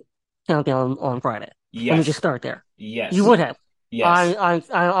see Countdown on Friday? Let me just start there. Yes. You would have. Yes.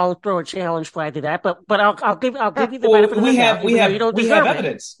 I'll throw a challenge flag to that, but I'll give you the benefit of the doubt. We have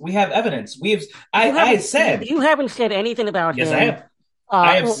evidence. We have evidence. I said you haven't said anything about him. Yes, I have.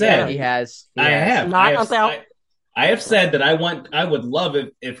 I have said he has. I have. Not about. I have said that I would love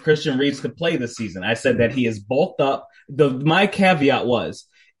if Christian Reeves could play this season. I said that he is bulked up. My caveat was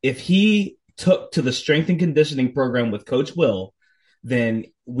if he took to the strength and conditioning program with Coach Will, then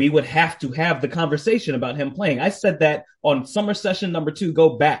we would have to have the conversation about him playing. I said that on summer session number 2.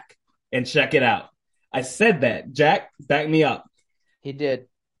 Go back and check it out. I said that. Jack, back me up. He did.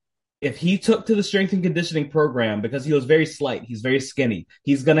 If he took to the strength and conditioning program because he was very slight, he's very skinny,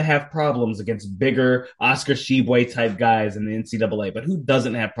 he's going to have problems against bigger Oscar Tshiebwe type guys in the NCAA. But who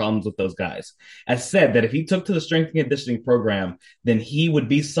doesn't have problems with those guys? I said that if he took to the strength and conditioning program, then he would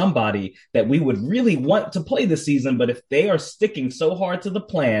be somebody that we would really want to play this season. But if they are sticking so hard to the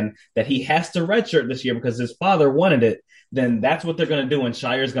plan that he has to redshirt this year because his father wanted it, then that's what they're going to do. And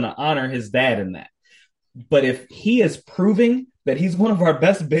Shire's going to honor his dad in that. But if he is proving that he's one of our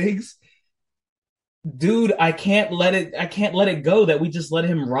best bigs, dude, I can't let it go that we just let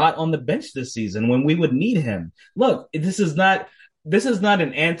him rot on the bench this season when we would need him. Look, this is not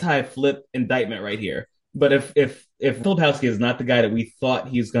an anti-Flip indictment right here. But if Filipowski is not the guy that we thought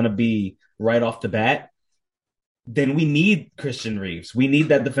he's going to be right off the bat, then we need Christian Reeves. We need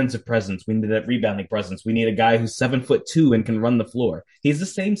that defensive presence. We need that rebounding presence. We need a guy who's 7'2" and can run the floor. He's the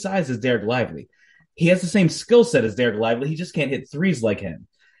same size as Derek Lively. He has the same skill set as Derek Lively. He just can't hit threes like him.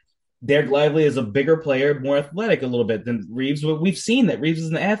 Derek Lively is a bigger player, more athletic a little bit than Reeves. But we've seen that Reeves is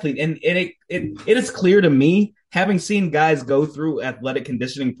an athlete. And it is clear to me, having seen guys go through athletic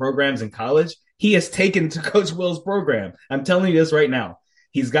conditioning programs in college, he has taken to Coach Will's program. I'm telling you this right now.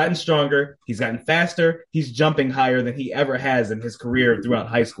 He's gotten stronger. He's gotten faster. He's jumping higher than he ever has in his career throughout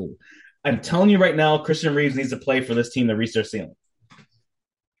high school. I'm telling you right now, Christian Reeves needs to play for this team to reach their ceiling.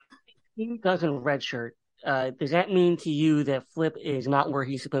 He doesn't redshirt. Does that mean to you that Flip is not where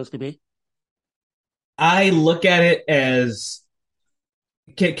he's supposed to be? I look at it as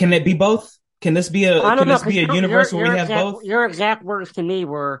can it be both? Can this be a universe where we have both? Your exact words to me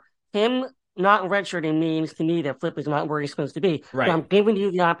were him not redshirting means to me that Flip is not where he's supposed to be. Right. So I'm giving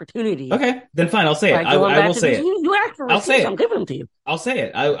you the opportunity. Okay, then fine. I'll say it. I will say it. You asked for I'll say it. I'm giving them to you. I'll say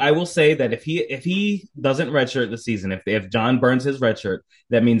it. I will say that if he doesn't redshirt the season, if John burns his redshirt,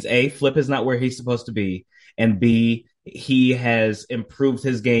 that means A, Flip is not where he's supposed to be, and B, he has improved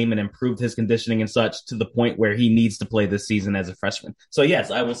his game and improved his conditioning and such to the point where he needs to play this season as a freshman. So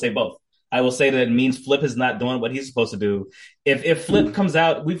yes, I will say both. I will say that it means Flip is not doing what he's supposed to do. If Flip comes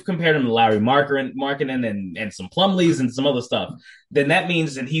out, we've compared him to Larry Markkinen and some Plumlees and some other stuff, then that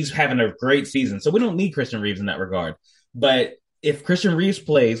means that he's having a great season. So we don't need Christian Reeves in that regard. But if Christian Reeves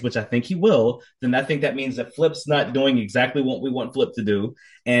plays, which I think he will, then I think that means that Flip's not doing exactly what we want Flip to do.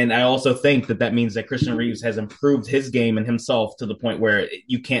 And I also think that means that Christian Reeves has improved his game and himself to the point where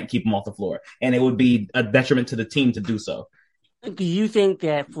you can't keep him off the floor. And it would be a detriment to the team to do so. Do you think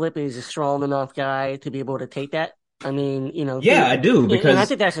that Flip is a strong enough guy to be able to take that? I mean, Yeah, I do. Because and I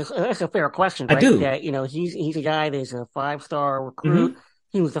think that's a fair question, right? I do. That, he's a guy that's a 5-star recruit. Mm-hmm.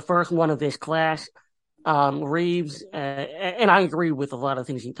 He was the first one of this class. Reeves, and I agree with a lot of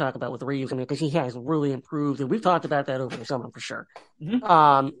things you talk about with Reeves, because he has really improved, and we've talked about that over the summer for sure.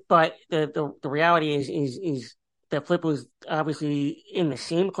 Mm-hmm. But the reality is that Flip was obviously in the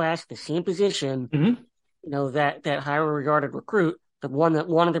same class, the same position. Mm-hmm. That highly regarded recruit, the one that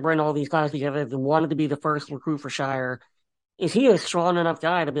wanted to bring all these guys together, that wanted to be the first recruit for Shire. Is he a strong enough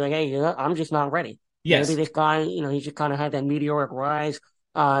guy to be like, hey, I'm just not ready? Yes. Maybe this guy, he just kind of had that meteoric rise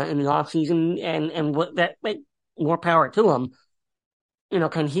in the offseason, and what that more power to him.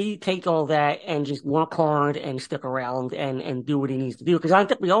 Can he take all that and just work hard and stick around and do what he needs to do? Because I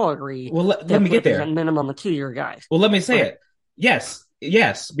think we all agree. Well, let me get there. At minimum of 2-year guys. Well, let me say it.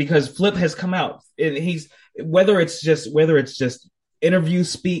 Yes, because Flip has come out, and he's whether it's just interview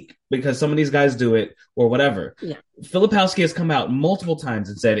speak because some of these guys do it or whatever. Yeah. Filipowski has come out multiple times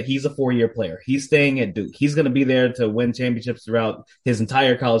and said he's a 4-year player. He's staying at Duke. He's going to be there to win championships throughout his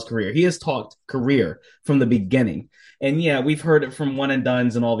entire college career. He has talked career from the beginning. And yeah, we've heard it from one and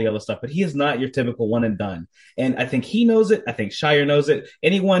dones and all the other stuff, but he is not your typical one and done. And I think he knows it. I think Shire knows it.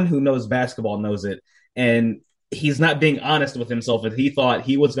 Anyone who knows basketball knows it. And he's not being honest with himself if he thought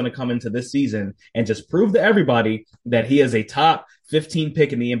he was going to come into this season and just prove to everybody that he is a top 15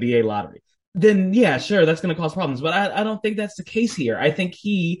 pick in the NBA lottery. then yeah, sure, that's going to cause problems. But I don't think that's the case here. I think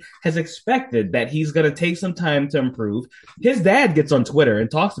he has expected that he's going to take some time to improve. His dad gets on Twitter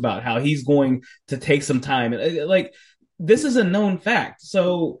and talks about how he's going to take some time. Like, this is a known fact.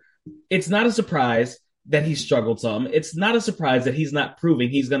 So it's not a surprise that he struggled some. It's not a surprise that he's not proving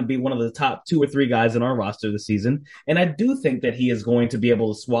he's going to be one of the top 2 or 3 guys in our roster this season. And I do think that he is going to be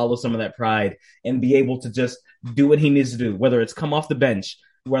able to swallow some of that pride and be able to just do what he needs to do, whether it's come off the bench,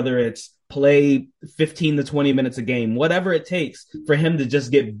 whether it's play 15 to 20 minutes a game, whatever it takes for him to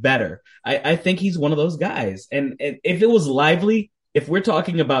just get better. I think he's one of those guys. And if it was Lively, if we're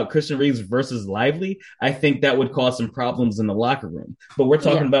talking about Christian Reeves versus Lively, I think that would cause some problems in the locker room. But we're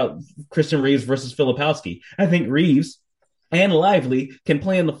talking about Christian Reeves versus Filipowski. I think Reeves and Lively can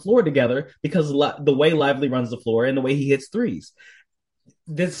play on the floor together because the way Lively runs the floor and the way he hits threes.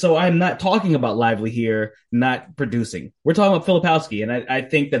 So I'm not talking about Lively here, not producing. We're talking about Filipowski, and I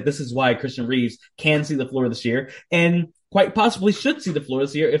think that this is why Christian Reeves can see the floor this year and quite possibly should see the floor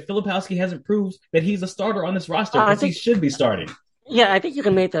this year if Filipowski hasn't proved that he's a starter on this roster, because he should be starting. Yeah, I think you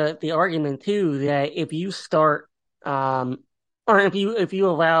can make the argument too that if you start, or if you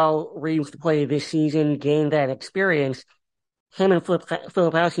allow Reeves to play this season, gain that experience, him and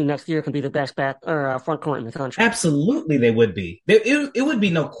Filipowski next year can be the best back or front court in the country. Absolutely, they would be. It would be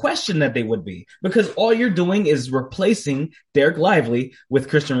no question that they would be, because all you're doing is replacing Derek Lively with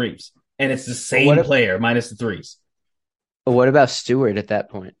Christian Reeves, and it's the same player minus the threes. But what about Stewart at that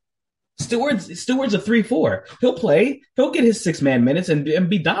point? Stewart's a 3-4. He'll play. He'll get his 6-man minutes and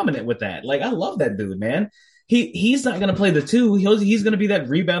be dominant with that. Like, I love that dude, man. He's not going to play the 2. He's going to be that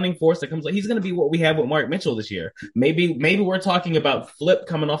rebounding force that comes. He's going to be what we have with Mark Mitchell this year. Maybe we're talking about Flip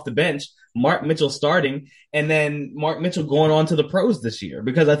coming off the bench, Mark Mitchell starting, and then Mark Mitchell going on to the pros this year,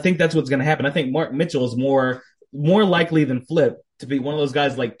 because I think that's what's going to happen. I think Mark Mitchell is more likely than Flip to be one of those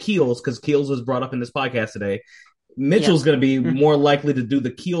guys like Keels, because Keels was brought up in this podcast today. Mitchell's going to be more likely to do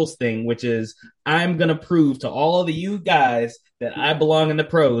the Keels thing, which is, I'm going to prove to all of you guys that I belong in the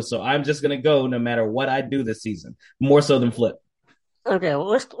pros, so I'm just going to go no matter what I do this season, more so than Flip. Okay, well,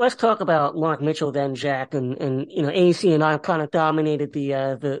 let's talk about Mark Mitchell then, Jack, and AC and I kind of dominated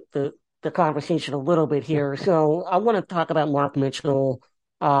the conversation a little bit here. So I want to talk about Mark Mitchell,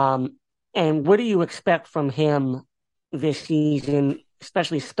 and what do you expect from him this season,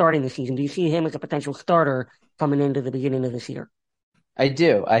 especially starting the season? Do you see him as a potential starter coming into the beginning of this year? I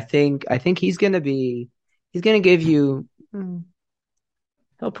do. I think he's going to give you,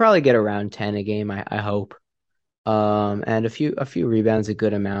 he'll probably get around 10 a game, I hope. And a few rebounds, a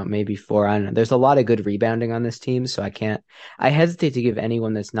good amount, maybe 4. I don't know. There's a lot of good rebounding on this team, so I hesitate to give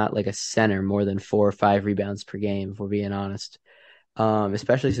anyone that's not like a center more than 4 or 5 rebounds per game, if we're being honest.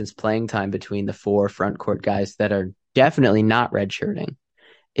 Especially since playing time between the 4 front court guys that are definitely not redshirting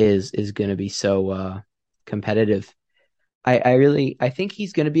is going to be so competitive. I think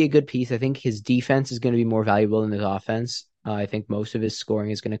he's going to be a good piece. I think his defense is going to be more valuable than his offense. I think most of his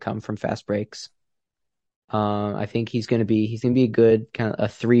scoring is going to come from fast breaks. I think he's going to be a good kind of a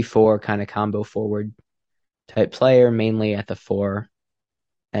 3-4 kind of combo forward type player, mainly at the 4.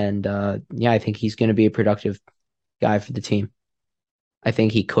 And I think he's going to be a productive guy for the team. I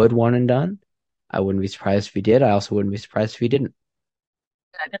think he could one and done. I wouldn't be surprised if he did. I also wouldn't be surprised if he didn't.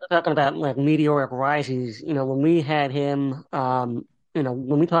 I think we're talking about like meteoric rises. When we had him,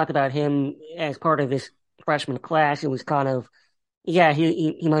 when we talked about him as part of this freshman class, it was kind of, he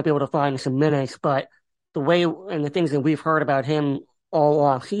might be able to find some minutes, but the way and the things that we've heard about him all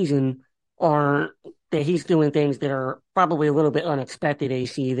off season are that he's doing things that are probably a little bit unexpected,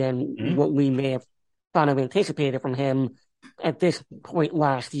 AC, than what we may have kind of anticipated from him at this point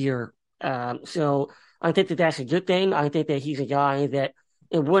last year. So I think that that's a good thing. I think that he's a guy that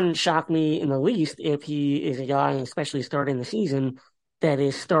it wouldn't shock me in the least if he is a guy, especially starting the season, that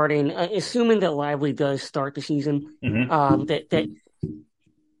is starting, assuming that Lively does start the season, that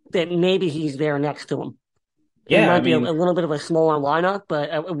maybe he's there next to him. It might be a little bit of a smaller lineup, but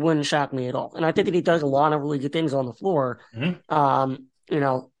it wouldn't shock me at all. And I think that he does a lot of really good things on the floor.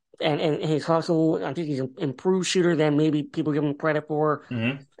 And his hustle, I think he's an improved shooter than maybe people give him credit for.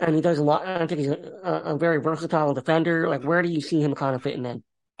 And he does a lot. I think he's a very versatile defender. Like, where do you see him kind of fitting in?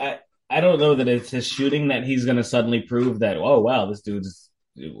 I don't know that it's his shooting that he's going to suddenly prove that, oh, wow, this dude's,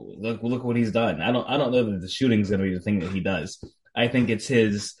 look what he's done. I don't know that the shooting's going to be the thing that he does. I think it's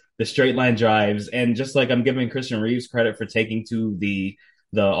the straight line drives. And just like I'm giving Christian Reeves credit for taking to the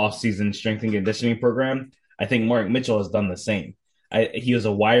offseason strength and conditioning program, I think Mark Mitchell has done the same. He was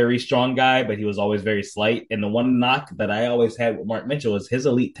a wiry, strong guy, but he was always very slight. And the one knock that I always had with Mark Mitchell is his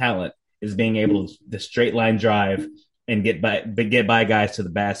elite talent is being able to the straight line drive and get by guys to the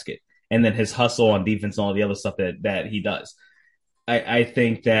basket. and then his hustle on defense and all the other stuff that he does. I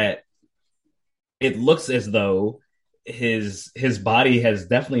think that it looks as though his body has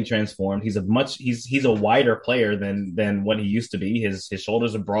definitely transformed. He's a wider player than what he used to be. His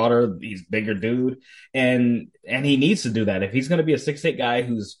shoulders are broader. He's a bigger dude, and he needs to do that if he's going to be a 6'8" guy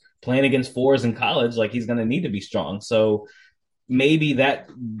who's playing against fours in college. Like, he's going to need to be strong. So maybe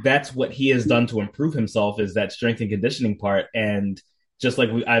that's what he has done to improve himself, is that strength and conditioning part. And just like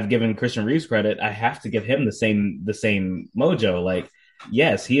I've given Christian Reeves credit, I have to give him the same mojo. Like,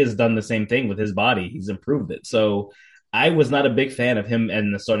 yes, he has done the same thing with his body. He's improved it. So I was not a big fan of him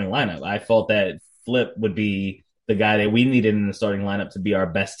in the starting lineup. I felt that Flip would be the guy that we needed in the starting lineup to be our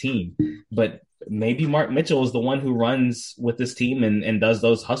best team. But maybe Mark Mitchell is the one who runs with this team and does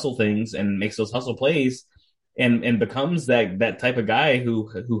those hustle things and makes those hustle plays and becomes that type of guy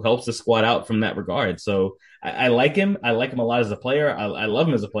who helps the squad out from that regard. So I like him. I like him a lot as a player. I love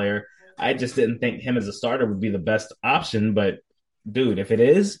him as a player. I just didn't think him as a starter would be the best option. But, dude, if it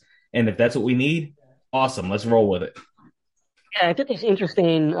is, and if that's what we need, awesome. Let's roll with it. Yeah, I think it's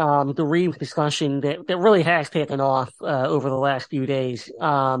interesting, the Reeves discussion that really has taken off over the last few days.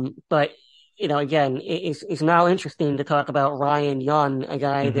 But, again, it's now interesting to talk about Ryan Young, a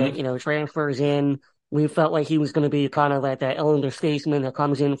guy that, transfers in. We felt like he was going to be kind of like that elder statesman that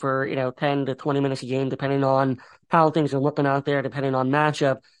comes in for, 10 to 20 minutes a game, depending on how things are looking out there, depending on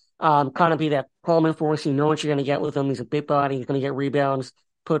matchup. Kind of be that calming force. You know what you're going to get with him. He's a big body. He's going to get rebounds,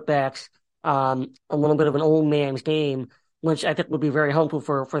 putbacks, a little bit of an old man's game, which I think would be very helpful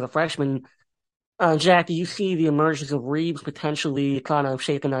for the freshman. Jack, do you see the emergence of Reeves potentially kind of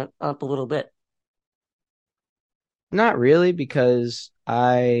shaking that up a little bit? Not really, because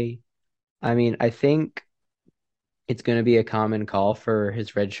I think it's going to be a common call for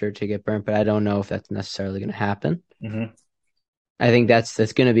his red shirt to get burnt, but I don't know if that's necessarily going to happen. Mm-hmm. I think that's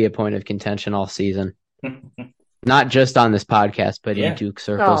going to be a point of contention all season, not just on this podcast, but in Duke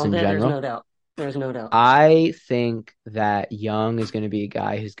circles in general. There's no doubt. There's no doubt. I think that Young is going to be a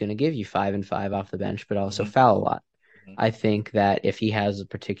guy who's going to give you 5 and 5 off the bench, but also foul a lot. I think that if he has a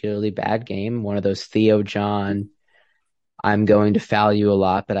particularly bad game, one of those Theo John, I'm going to foul you a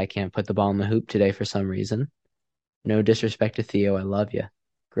lot, but I can't put the ball in the hoop today for some reason. No disrespect to Theo. I love you.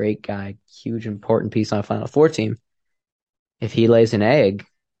 Great guy. Huge, important piece on a Final Four team. If he lays an egg,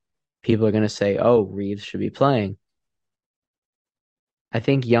 people are going to say, oh, Reeves should be playing. I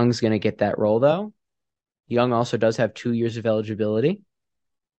think Young's going to get that role, though. Young also does have 2 years of eligibility.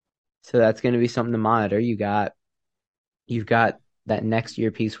 So that's going to be something to monitor. You've got that next year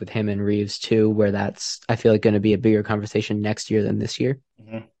piece with him and Reeves, too, where that's, I feel like, going to be a bigger conversation next year than this year.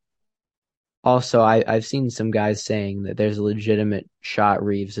 Mm-hmm. Also, I've seen some guys saying that there's a legitimate shot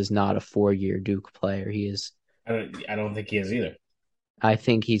Reeves is not a 4-year Duke player. He is. I don't think he is either. I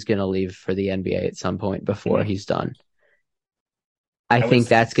think he's going to leave for the NBA at some point before he's done. I think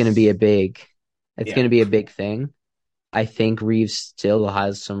that's going to be going to be a big thing. I think Reeves still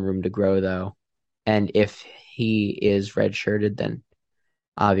has some room to grow, though. And if he is redshirted, then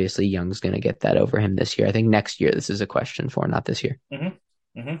obviously Young's going to get that over him this year. I think next year this is a question for, not this year.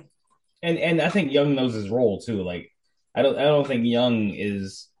 Mm-hmm. Mm-hmm. And I think Young knows his role too. Like, I don't think Young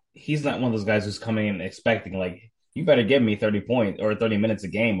he's not one of those guys who's coming in expecting, like, you better give me 30 points or 30 minutes a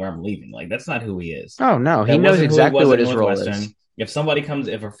game or I'm leaving. Like, that's not who he is. Oh no, he knows exactly what his role is. If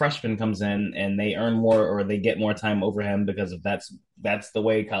a freshman comes in and they earn more or they get more time over him because of that's the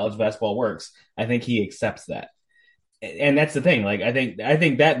way college basketball works, I think he accepts that. And that's the thing. Like, I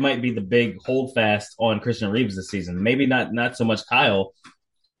think that might be the big holdfast on Christian Reeves this season. Maybe not so much Kyle.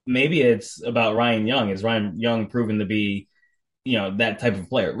 Maybe it's about Ryan Young. Is Ryan Young proven to be, that type of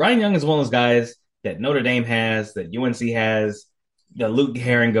player? Ryan Young is one of those guys that Notre Dame has, that UNC has, the Luke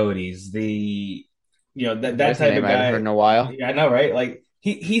Herringottis, that type of guy. I've heard in a while. Yeah, I know, right? Like,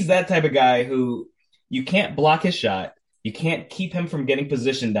 he's that type of guy who you can't block his shot. You can't keep him from getting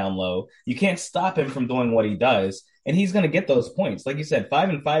positioned down low. You can't stop him from doing what he does. And he's going to get those points. Like you said, 5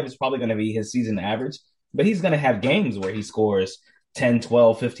 and 5 is probably going to be his season average, but he's going to have games where he scores 10,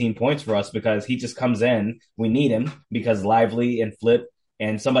 12, 15 points for us because he just comes in. We need him because Lively and Flip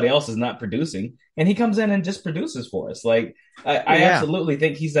and somebody else is not producing. And he comes in and just produces for us. Like, I absolutely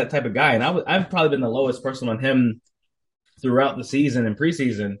think he's that type of guy. And I've probably been the lowest person on him throughout the season and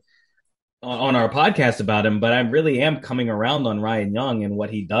preseason on our podcast about him, but I really am coming around on Ryan Young and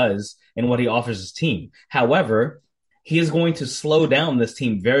what he does and what he offers his team. However, he is going to slow down this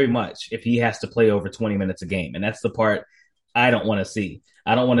team very much if he has to play over 20 minutes a game. And that's the part I don't want to see.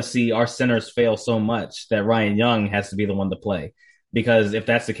 I don't want to see our centers fail so much that Ryan Young has to be the one to play. Because if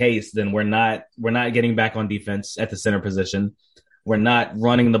that's the case, then we're not getting back on defense at the center position. We're not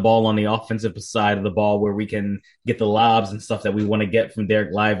running the ball on the offensive side of the ball where we can get the lobs and stuff that we want to get from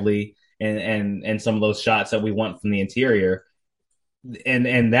Derek Lively and some of those shots that we want from the interior.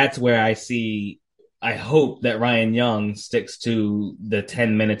 And that's where I hope that Ryan Young sticks to the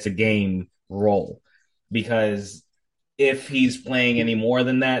 10 minutes a game role, because if he's playing any more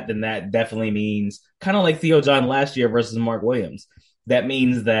than that, then that definitely means, kind of like Theo John last year versus Mark Williams, that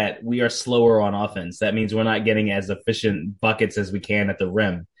means that we are slower on offense. That means we're not getting as efficient buckets as we can at the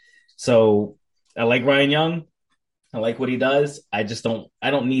rim. So I like Ryan Young. I like what he does. I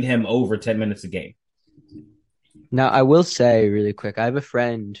don't need him over 10 minutes a game. Now, I will say really quick, I have a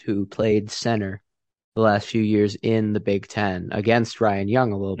friend who played center the last few years in the Big Ten against Ryan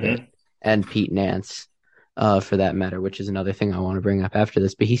Young a little bit, and Pete Nance, for that matter, which is another thing I want to bring up after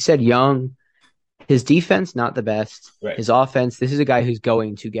this. But he said Young, his defense, not the best. Right. His offense, this is a guy who's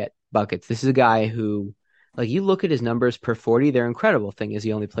going to get buckets. This is a guy who, like, you look at his numbers per 40, they're incredible. Thing is,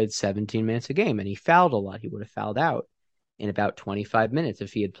 he only played 17 minutes a game, and he fouled a lot. He would have fouled out in about 25 minutes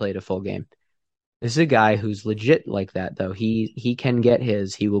if he had played a full game. This is a guy who's legit like that, though. He can get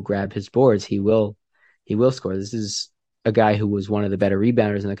his. He will grab his boards. He will score. This is a guy who was one of the better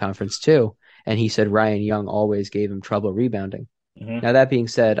rebounders in the conference, too. And he said Ryan Young always gave him trouble rebounding. Mm-hmm. Now, that being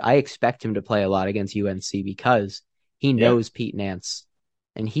said, I expect him to play a lot against UNC because he knows Pete Nance,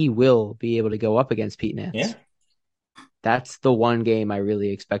 and he will be able to go up against Pete Nance. Yeah. That's the one game I really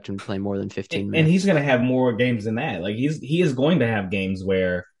expect him to play more than 15 minutes. And he's going to have more games than that. Like, he is going to have games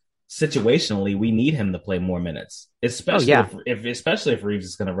where situationally we need him to play more minutes, especially if Reeves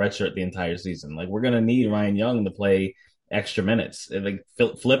is going to redshirt the entire season. Like, we're going to need Ryan Young to play extra minutes. Like,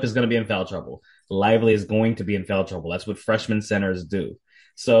 Flip is going to be in foul trouble. Lively is going to be in foul trouble. That's what freshman centers do.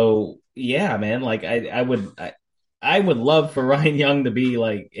 So yeah, man, like I would love for Ryan Young to be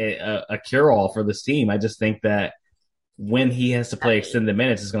like a cure-all for this team. I just think that when he has to play extended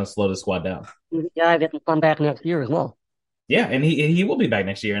minutes, it's going to slow the squad down. Yeah, they can come back next year as well. Yeah, and he will be back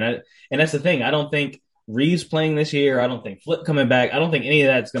next year. And that's the thing. I don't think Reeves playing this year, I don't think Flip coming back, I don't think any of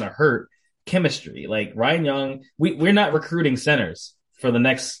that's going to hurt chemistry. Like, Ryan Young, we're not recruiting centers for the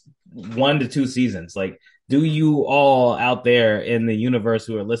next 1 to 2 seasons. Like, do you all out there in the universe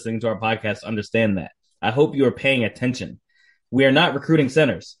who are listening to our podcast understand that? I hope you are paying attention. We are not recruiting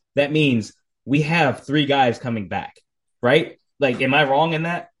centers. That means we have 3 guys coming back, right? Like, am I wrong in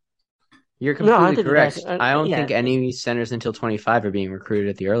that? You're completely correct. I don't think any centers until 25 are being recruited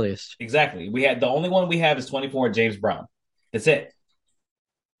at the earliest. Exactly. The only one we have is 24, James Brown. That's it.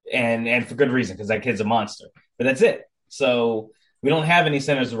 And for good reason, because that kid's a monster. But that's it. So we don't have any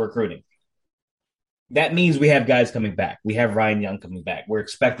centers of recruiting. That means we have guys coming back. We have Ryan Young coming back. We're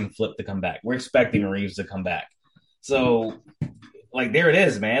expecting Flip to come back. We're expecting Reeves to come back. So, like, there it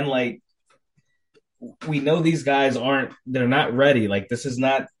is, man. Like, we know these guys they're not ready. Like, this is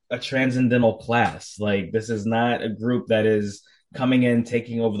not a transcendental class. Like, this is not a group that is coming in,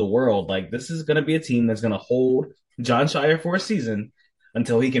 taking over the world. Like, this is going to be a team that's going to hold Jon Scheyer for a season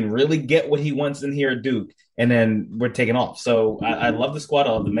until he can really get what he wants in here at Duke. And then we're taking off. So I love the squad.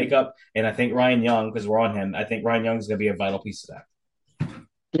 I love the makeup. And I think Ryan Young, because we're on him, I think Ryan Young is going to be a vital piece of that.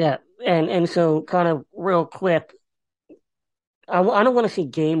 Yeah. And so kind of real quick, I don't want to see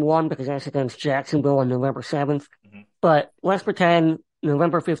game 1 because that's against Jacksonville on November 7th. Mm-hmm. But let's pretend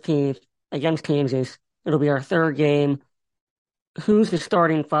November 15th against Kansas. It'll be our 3rd game. Who's the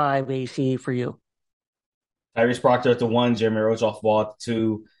starting 5 AC for you? Tyrese Proctor at the 1, Jeremy Roach off the ball at the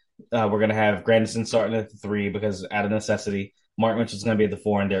 2. We're going to have Grandison starting at the 3 because out of necessity. Mark Mitchell's going to be at the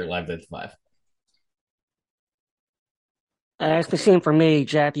 4 and Derek Lively at the 5. It's the same for me.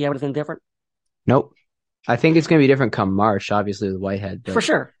 Jack, do you have anything different? Nope. I think it's going to be different come March, obviously, with Whitehead. For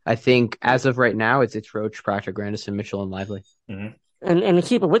sure. I think as of right now, it's Roach, Proctor, Grandison, Mitchell, and Lively. Mm-hmm. And to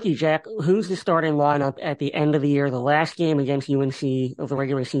keep it with you, Jack, who's the starting lineup at the end of the year, the last game against UNC of the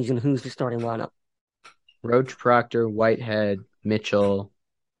regular season? Who's the starting lineup? Roach, Proctor, Whitehead, Mitchell,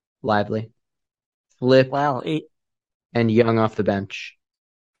 Lively, Flip, wow, and Young off the bench.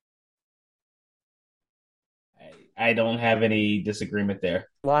 I don't have any disagreement there.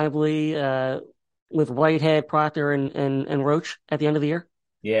 Lively with Whitehead, Proctor, and Roach at the end of the year.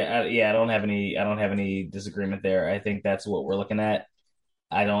 Yeah, I don't have any disagreement there. I think that's what we're looking at.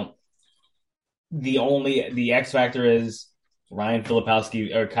 The X factor is Ryan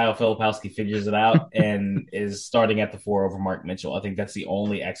Filipowski or Kyle Filipowski figures it out and is starting at the 4 over Mark Mitchell. I think that's the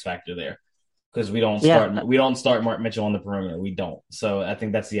only X factor there because we don't start Mark Mitchell on the perimeter. We don't. So I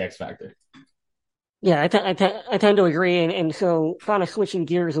think that's the X factor. Yeah, I tend to agree. And so kind of switching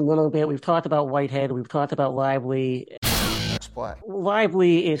gears a little bit, we've talked about Whitehead, we've talked about Lively.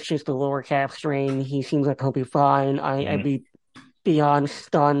 Lively is just a lower calf strain. He seems like he'll be fine. I'd be beyond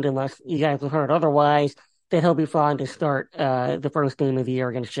stunned unless you guys have heard otherwise that he'll be fine to start the first game of the year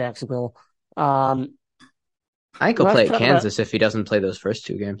against Jacksonville. I think he'll let's play at talk Kansas if he doesn't play those first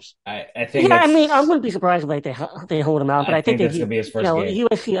two games. I think Yeah, I that's, mean, I wouldn't be surprised if like they hold him out, but I think that that's gonna be his first game.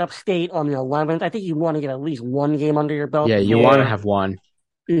 USC Upstate on the 11th. I think you want to get at least one game under your belt. Yeah, you Yeah. want to have one.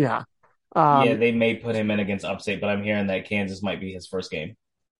 Yeah. Yeah, they may put him in against Upstate, but I'm hearing that Kansas might be his first game.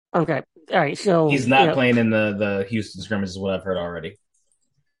 Okay. All right. So He's not playing in the Houston scrimmage, is what I've heard already.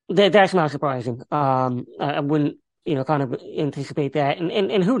 that's not surprising. I wouldn't, kind of anticipate that,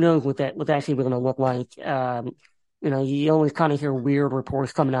 and who knows what that's actually going to look like. You always kind of hear weird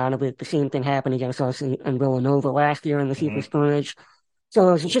reports coming out of it. The same thing happened against us in Villanova last year in the Super Scrimmage. So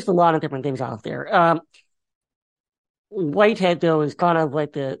there's just a lot of different things out there. Whitehead, though, is kind of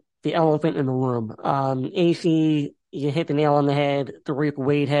like the elephant in the room. AC, you hit the nail on the head. Tariq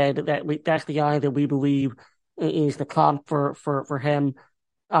Whitehead, that's the guy that we believe is the comp for him.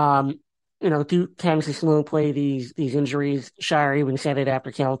 Duke tends to slow play these injuries. Shire even said it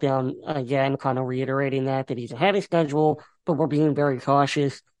after Countdown again, kind of reiterating that he's ahead of schedule, but we're being very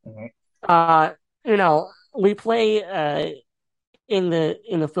cautious. We play in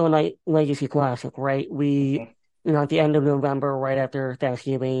the Phil Knight Legacy Classic, right? We at the end of November, right after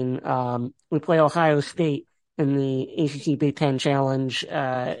Thanksgiving, we play Ohio State in the ACC Big Ten Challenge,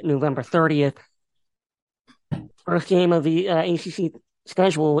 November 30th. First game of the ACC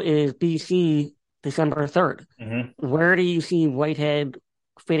schedule is BC December 3rd. Where do you see Whitehead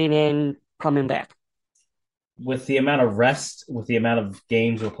fitting in, coming back? With the amount of rest, with the amount of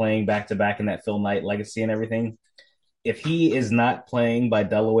games we're playing back to back in that Phil Knight legacy and everything, if he is not playing by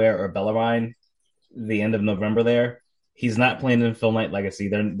Delaware or Bellarmine the end of November there, he's not playing in Phil Knight legacy.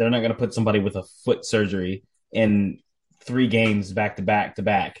 They're not going to put somebody with a foot surgery in 3 games back to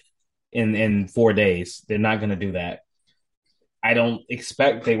back in 4 days. They're not going to do that. I don't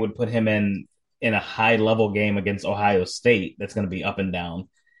expect they would put him in a high level game against Ohio State that's going to be up and down.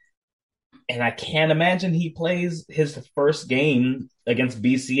 And I can't imagine he plays his first game against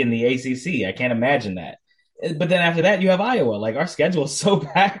BC in the ACC. I can't imagine that. But then after that, you have Iowa. Like, our schedule is so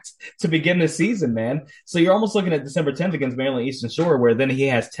packed to begin the season, man. So you're almost looking at December 10th against Maryland Eastern Shore, where then he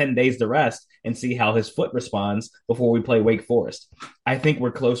has 10 days to rest and see how his foot responds before we play Wake Forest. I think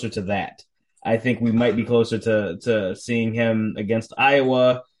we're closer to that. I think we might be closer to seeing him against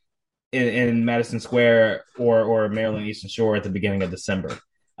Iowa in Madison Square or Maryland Eastern Shore at the beginning of December.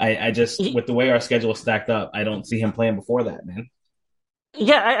 I just, with the way our schedule is stacked up, I don't see him playing before that, man.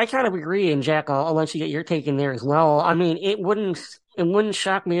 Yeah, I kind of agree, and Jack, I'll let you get your take in there as well. I mean, it wouldn't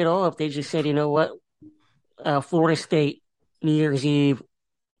shock me at all if they just said, you know what, Florida State, New Year's Eve,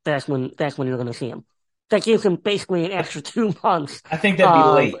 that's when you're going to see him. That gives him basically an extra 2 months. I think that'd be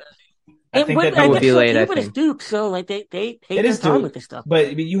late. I think that would be late. I think it's Duke, so like they take it their time with this stuff.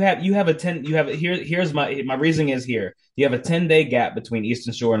 But you have a 10. You have here's my reasoning is here. You have a 10-day gap between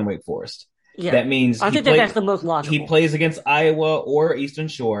Eastern Shore and Wake Forest. Yeah, that means I think that's the most logical. He plays against Iowa or Eastern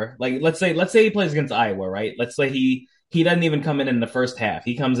Shore. Like let's say he plays against Iowa, right? Let's say he doesn't even come in the first half.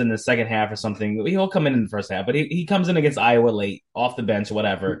 He comes in the second half or something. He'll come in the first half, but he comes in against Iowa late, off the bench,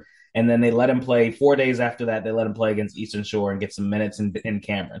 whatever. And then they let him play 4 days after that. They let him play against Eastern Shore and get some minutes in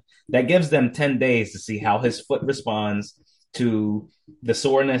Cameron. That gives them 10 days to see how his foot responds to the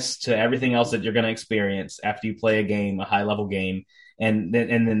soreness, to everything else that you're going to experience after you play a game, a high-level game. And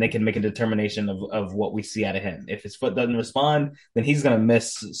then they can make a determination of what we see out of him. If his foot doesn't respond, then he's going to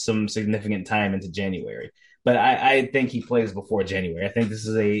miss some significant time into January. But I think he plays before January. I think this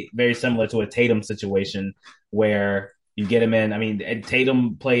is very similar to a Tatum situation where you get him in. I mean,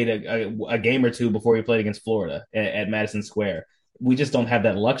 Tatum played a game or two before he played against Florida at Madison Square. We just don't have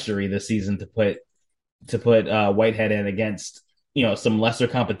that luxury this season to put Whitehead in against some lesser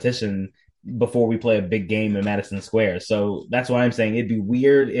competition before we play a big game in Madison Square. So that's why I'm saying it'd be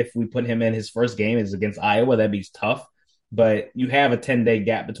weird if we put him in his first game is against Iowa. That'd be tough. But you have a 10-day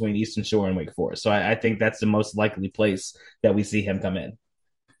gap between Eastern Shore and Wake Forest. So I think that's the most likely place that we see him come in.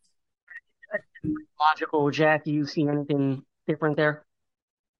 Logical, Jack. Do you see anything different there?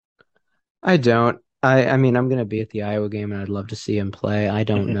 I don't. I mean, I'm going to be at the Iowa game, and I'd love to see him play. I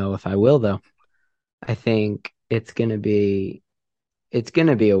don't know if I will, though. I think it's going to be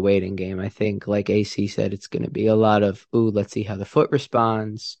a waiting game. I think, like AC said, it's going to be a lot of, let's see how the foot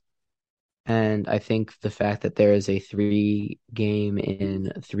responds. And I think the fact that there is a 3-game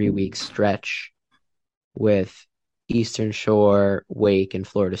in 3-week stretch with Eastern Shore, Wake, and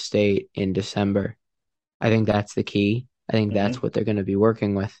Florida State in December, I think that's the key. I think that's what they're going to be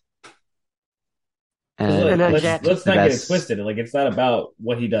working with. And let's Jack, not the get it best. twisted. Like, it's not about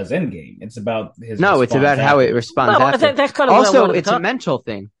what he does in game. It's about his. No, it's about how it afterwards. responds well, after. that's kind of what I Also, wanted to it's a talk. mental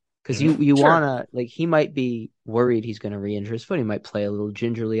thing because Mhm. you Sure. wanna like he might be worried he's gonna re-injure his foot. He might play a little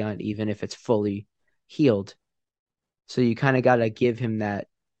gingerly on it, even if it's fully healed. So you kind of got to give him that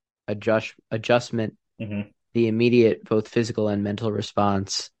adjustment, Mhm. the immediate both physical and mental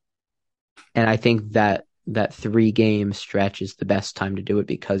response. And I think that 3-game stretch is the best time to do it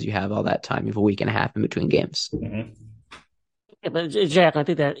because you have all that time. You have a week and a half in between games. Mhm. Yeah, but Jack, I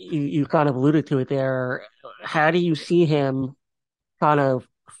think that you kind of alluded to it there. How do you see him kind of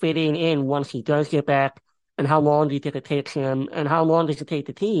fitting in once he does get back? And how long do you think it takes him? And how long does it take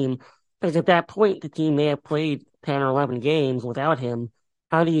the team? Because at that point, the team may have played 10 or 11 games without him.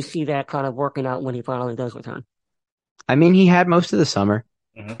 How do you see that kind of working out when he finally does return? I mean, he had most of the summer.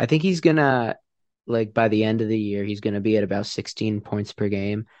 Mhm. I think he's gonna by the end of the year, he's gonna be at about 16 points per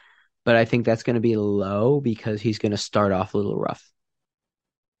game. But I think that's gonna be low because he's gonna start off a little rough.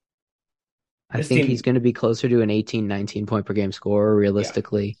 I This think team- he's gonna be closer to an 18, 19 point per game scorer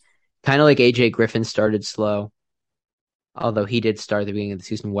realistically. Kind of like AJ Griffin started slow. Although he did start at the beginning of the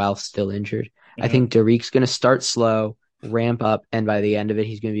season while still injured. I Mhm. think Derrick's gonna start slow, ramp up, and by the end of it,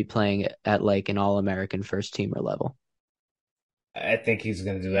 he's gonna be playing at like an All-American first teamer level. I think he's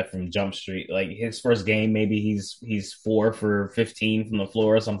going to do that from Jump Street. Like, his first game, maybe he's 4 for 15 from the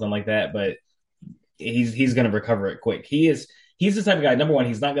floor or something like that. But he's going to recover it quick. He's the type of guy. Number one,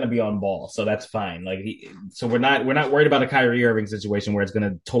 he's not going to be on ball, so that's fine. Like, so we're not worried about a Kyrie Irving situation where it's going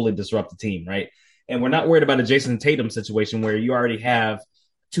to totally disrupt the team, right? And we're not worried about a Jason Tatum situation where you already have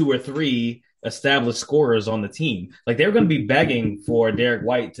 2 or 3 established scorers on the team. Like, they're going to be begging for Derrick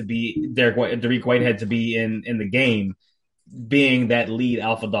Whitehead to be in the game, being that lead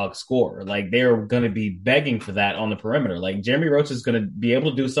alpha dog scorer. Like, they're going to be begging for that on the perimeter. Like, Jeremy Roach is going to be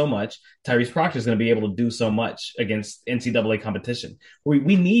able to do so much. Tyrese Proctor is going to be able to do so much against NCAA competition.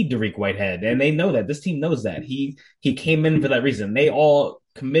 We need Derrick Whitehead, and they know that. This team knows that. He came in for that reason. They all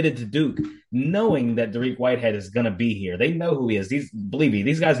committed to Duke knowing that Derrick Whitehead is going to be here. They know who he is. Believe me,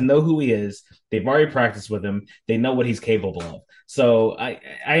 these guys know who he is. They've already practiced with him. They know what he's capable of. So I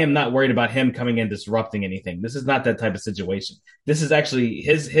am not worried about him coming in disrupting anything. This is not that type of situation. This is actually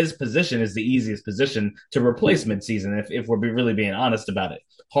his position is the easiest position to replace midseason, if we're really being honest about it.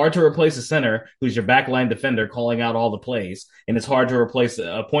 Hard to replace a center who's your backline defender calling out all the plays, and it's hard to replace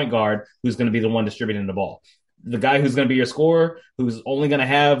a point guard who's going to be the one distributing the ball. The guy who's going to be your scorer, who's only going to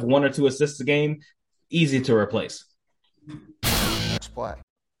have 1 or 2 assists a game, easy to replace. Next play.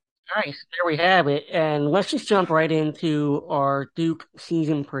 Nice. There we have it. And let's just jump right into our Duke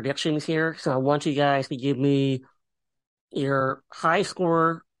season predictions here. So I want you guys to give me your high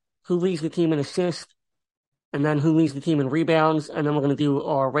scorer, who leads the team in assists, and then who leads the team in rebounds. And then we're going to do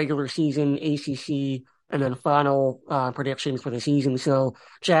our regular season, ACC, and then final predictions for the season. So,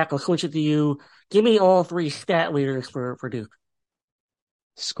 Jack, I'll switch it to you. Give me all 3 stat leaders for Duke.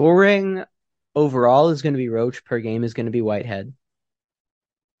 Scoring overall is going to be Roach. Per game is going to be Whitehead.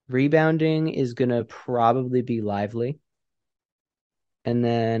 Rebounding is going to probably be Lively. And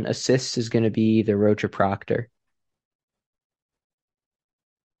then assists is going to be either Roach or Proctor.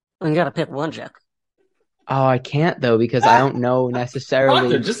 And you got to pick one, Jack. Oh, I can't, though, because I don't know necessarily.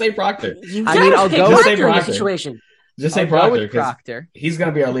 Proctor, just say Proctor. You I mean, gotta I'll pick go with Proctor in this Proctor. situation. Just say I'll go Proctor, with because Proctor. he's going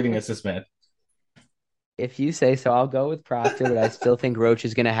to be our leading assist man. If you say so, I'll go with Proctor, but I still think Roach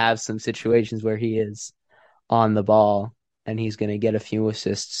is going to have some situations where he is on the ball, and he's going to get a few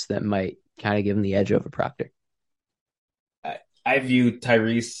assists that might kind of give him the edge over Proctor. I view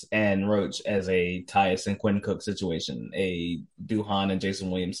Tyrese and Roach as a Tyus and Quinn Cook situation, a Duhan and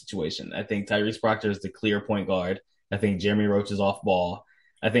Jason Williams situation. I think Tyrese Proctor is the clear point guard. I think Jeremy Roach is off ball.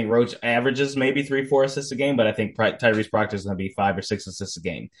 I think Roach averages maybe 3-4 assists a game, but I think Tyrese Proctor is going to be 5 or 6 assists a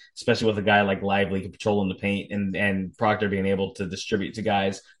game, especially with a guy like Lively controlling the paint and Proctor being able to distribute to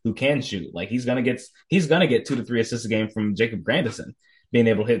guys who can shoot. Like, he's going to get 2 to 3 assists a game from Jacob Grandison, being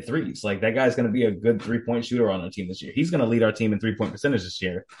able to hit threes. Like, that guy's going to be a good 3-point shooter on our team this year. He's going to lead our team in 3-point percentage this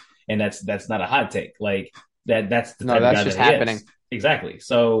year, and that's not a hot take. Like, that's the type of guy just that he happening. is. Exactly.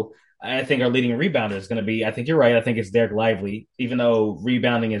 So I think our leading rebounder is going to be, I think you're right. I think it's Derek Lively, even though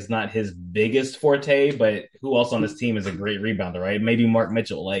rebounding is not his biggest forte, but who else on this team is a great rebounder, right? Maybe Mark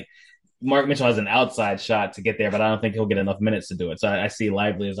Mitchell. Like, Mark Mitchell has an outside shot to get there, but I don't think he'll get enough minutes to do it. So I see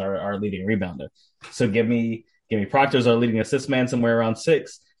Lively as our leading rebounder. So give me Proctor as our leading assist man somewhere around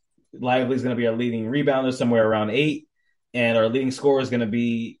 6. Lively's going to be our leading rebounder somewhere around 8. And our leading scorer is going to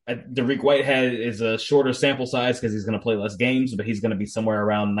be Dariq Whitehead is a shorter sample size because he's going to play less games, but he's going to be somewhere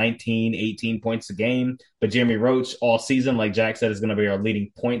around 19, 18 points a game. But Jeremy Roach all season, like Jack said, is going to be our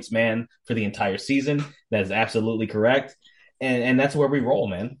leading points man for the entire season. That is absolutely correct. And that's where we roll,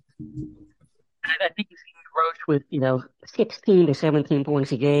 man. I think you see Roach with, 16 to 17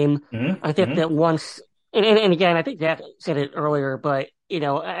 points a game. Mm-hmm. I think that once, and again, I think Jack said it earlier, but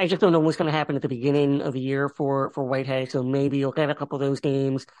I just don't know what's going to happen at the beginning of the year for Whitehead. So maybe you'll get a couple of those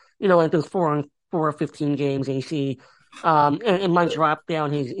games, like those 4 or 15 games AC. And it might drop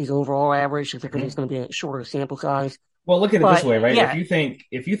down his overall average because it's going to be a shorter sample size. Well, look at it this way, right? Yeah.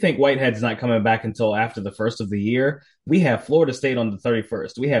 If you think Whitehead's not coming back until after the first of the year, we have Florida State on the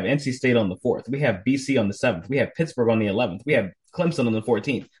 31st. We have NC State on the 4th. We have BC on the 7th. We have Pittsburgh on the 11th. We have Clemson on the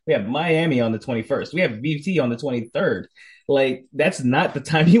 14th. We have Miami on the 21st. We have VT on the 23rd. Like, that's not the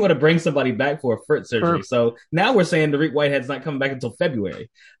time you want to bring somebody back for a foot surgery. Sure. So now we're saying Dariq Whitehead's not coming back until February.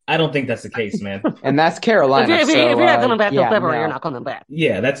 I don't think that's the case, man. And that's Carolina. If you're not coming back till February, you're not coming back.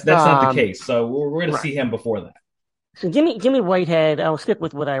 Yeah, that's not the case. So we're going to see him before that. So give me Whitehead. I'll stick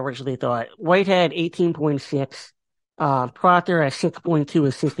with what I originally thought. Whitehead 18.6. Proctor at 6.2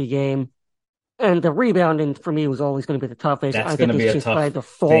 assists a game. And the rebounding for me was always going to be the toughest. That's going to be a tough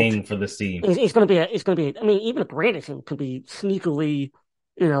thing for the team. It's going to be. I mean, even Branderson could be sneakily,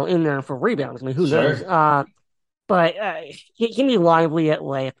 in there for rebounds. I mean, who knows? But give me Lively at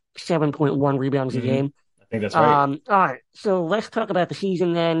like 7.1 rebounds a game. I think that's right. All right. So let's talk about the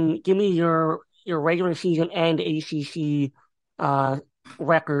season then. Give me your regular season and ACC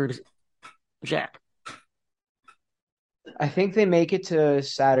records, Jack. I think they make it to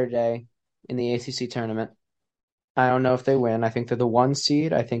Saturday in the ACC tournament. I don't know if they win. I think they're the 1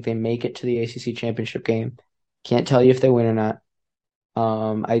 seed. I think they make it to the ACC championship game. Can't tell you if they win or not.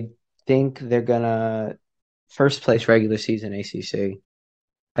 I think they're gonna first place regular season ACC.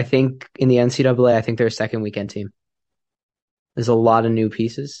 I think in the NCAA, I think they're a second weekend team. There's a lot of new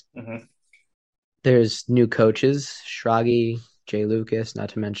pieces. Mm-hmm. There's new coaches, Schrage, Jay Lucas, not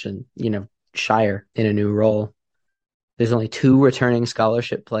to mention, Shire in a new role. There's only 2 returning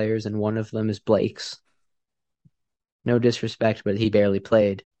scholarship players, and one of them is Blake's. No disrespect, but he barely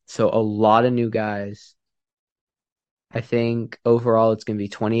played. So a lot of new guys. I think overall it's going to be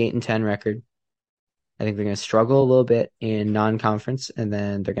 28-10 record. I think they're going to struggle a little bit in non-conference, and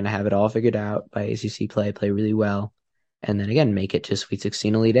then they're going to have it all figured out by ACC play really well, and then again make it to Sweet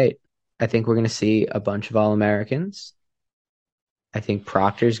 16 Elite 8. I think we're going to see a bunch of All-Americans. I think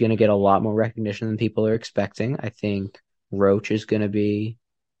Proctor's going to get a lot more recognition than people are expecting. I think Roach is going to be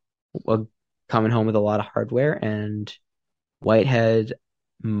coming home with a lot of hardware, and Whitehead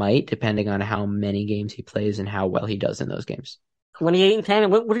might, depending on how many games he plays and how well he does in those games. 28-10.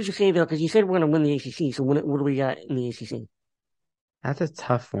 What did you say though? Because you said we're going to win the ACC. So what do we got in the ACC? That's a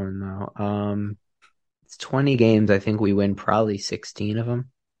tough one though. It's 20 games. I think we win probably 16 of them.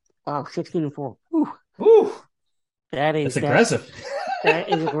 Oh, 16-4. Ooh. That's aggressive. That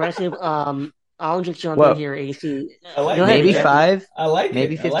is aggressive. I'll just jump in here, AC. I like maybe it. 5. I like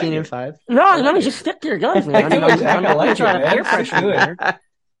maybe it. 15-5. No, just stick to your guns, man. I'm not trying to peer pressure you.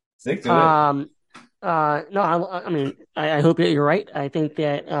 Stick to it. No, I mean, I hope that you're right. I think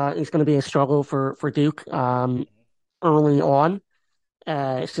that it's going to be a struggle for Duke early on.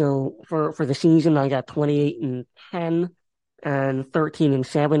 So for the season, I got 28-10 and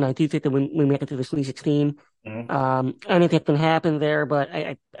 13-7. I do think that we make it to the Sweet 16. Mm-hmm. Anything can happen there, but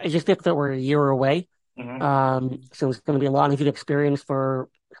I just think that we're a year away. Mm-hmm. So it's going to be a lot of good experience for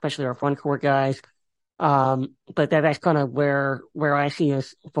especially our front court guys. But that's kind of where I see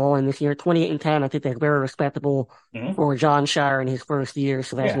us falling this year. 28-10, I think that's very respectable for John Shire in his first year.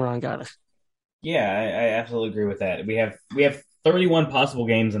 So that's where I got us. Yeah, I absolutely agree with that. We have 31 possible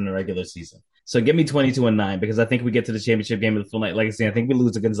games in the regular season. So give me 22-9 because I think we get to the championship game of the Full Night Legacy. I think we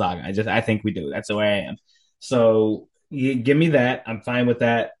lose to Gonzaga. I think we do. That's the way I am. So you give me that. I'm fine with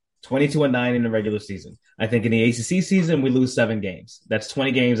that. 22-9 in the regular season. I think in the ACC season, we lose 7 games. That's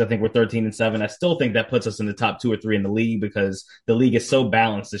 20 games. I think we're 13-7. I still think that puts us in the top 2 or 3 in the league because the league is so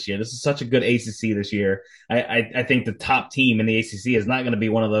balanced this year. This is such a good ACC this year. I think the top team in the ACC is not going to be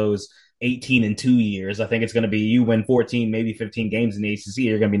one of those 18-2 years. I think it's going to be you win 14, maybe 15 games in the ACC.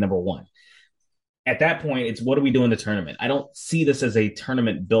 You're going to be number 1. At that point, it's what do we do in the tournament? I don't see this as a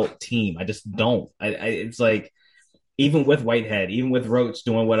tournament-built team. I just don't. It's like even with Whitehead, even with Roach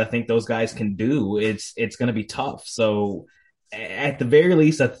doing what I think those guys can do, it's going to be tough. So at the very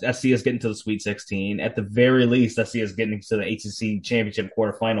least, I see us getting to the Sweet 16. At the very least, I see us getting to the ACC championship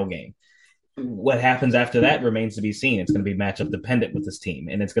quarterfinal game. what happens after that remains to be seen. It's going to be matchup dependent with this team,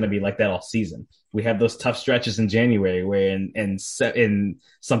 and it's going to be like that all season. We have those tough stretches in January where in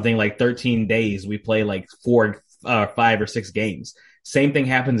something like 13 days we play like 5 or 6 games. Same thing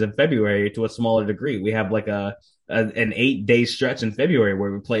happens in February to a smaller degree. We have like an 8-day stretch in February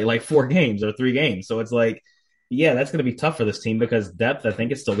where we play like 4 games or 3 games. So it's like, yeah, that's going to be tough for this team because depth, I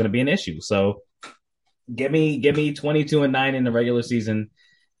think, is still going to be an issue. So give me 22-9 in the regular season,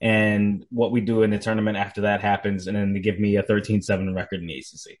 and what we do in the tournament after that happens, and then they give me a 13-7 record in the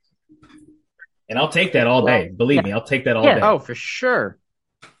ACC. And I'll take that all day. Believe me, I'll take that all day. Oh, for sure.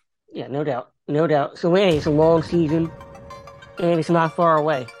 Yeah, no doubt. No doubt. So, hey, it's a long season, and it's not far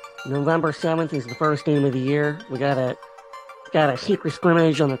away. November 7th is the first game of the year. We got a secret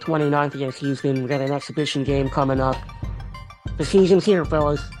scrimmage on the 29th against Houston. We got an exhibition game coming up. The season's here,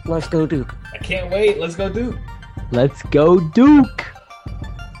 fellas. Let's go Duke. I can't wait. Let's go Duke. Let's go Duke.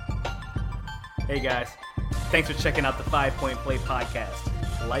 Hey guys, thanks for checking out the 5 Point Play podcast.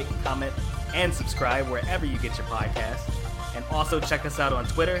 Like, comment, and subscribe wherever you get your podcasts. And also check us out on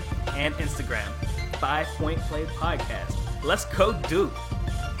Twitter and Instagram. 5 Point Play podcast. Let's go Duke.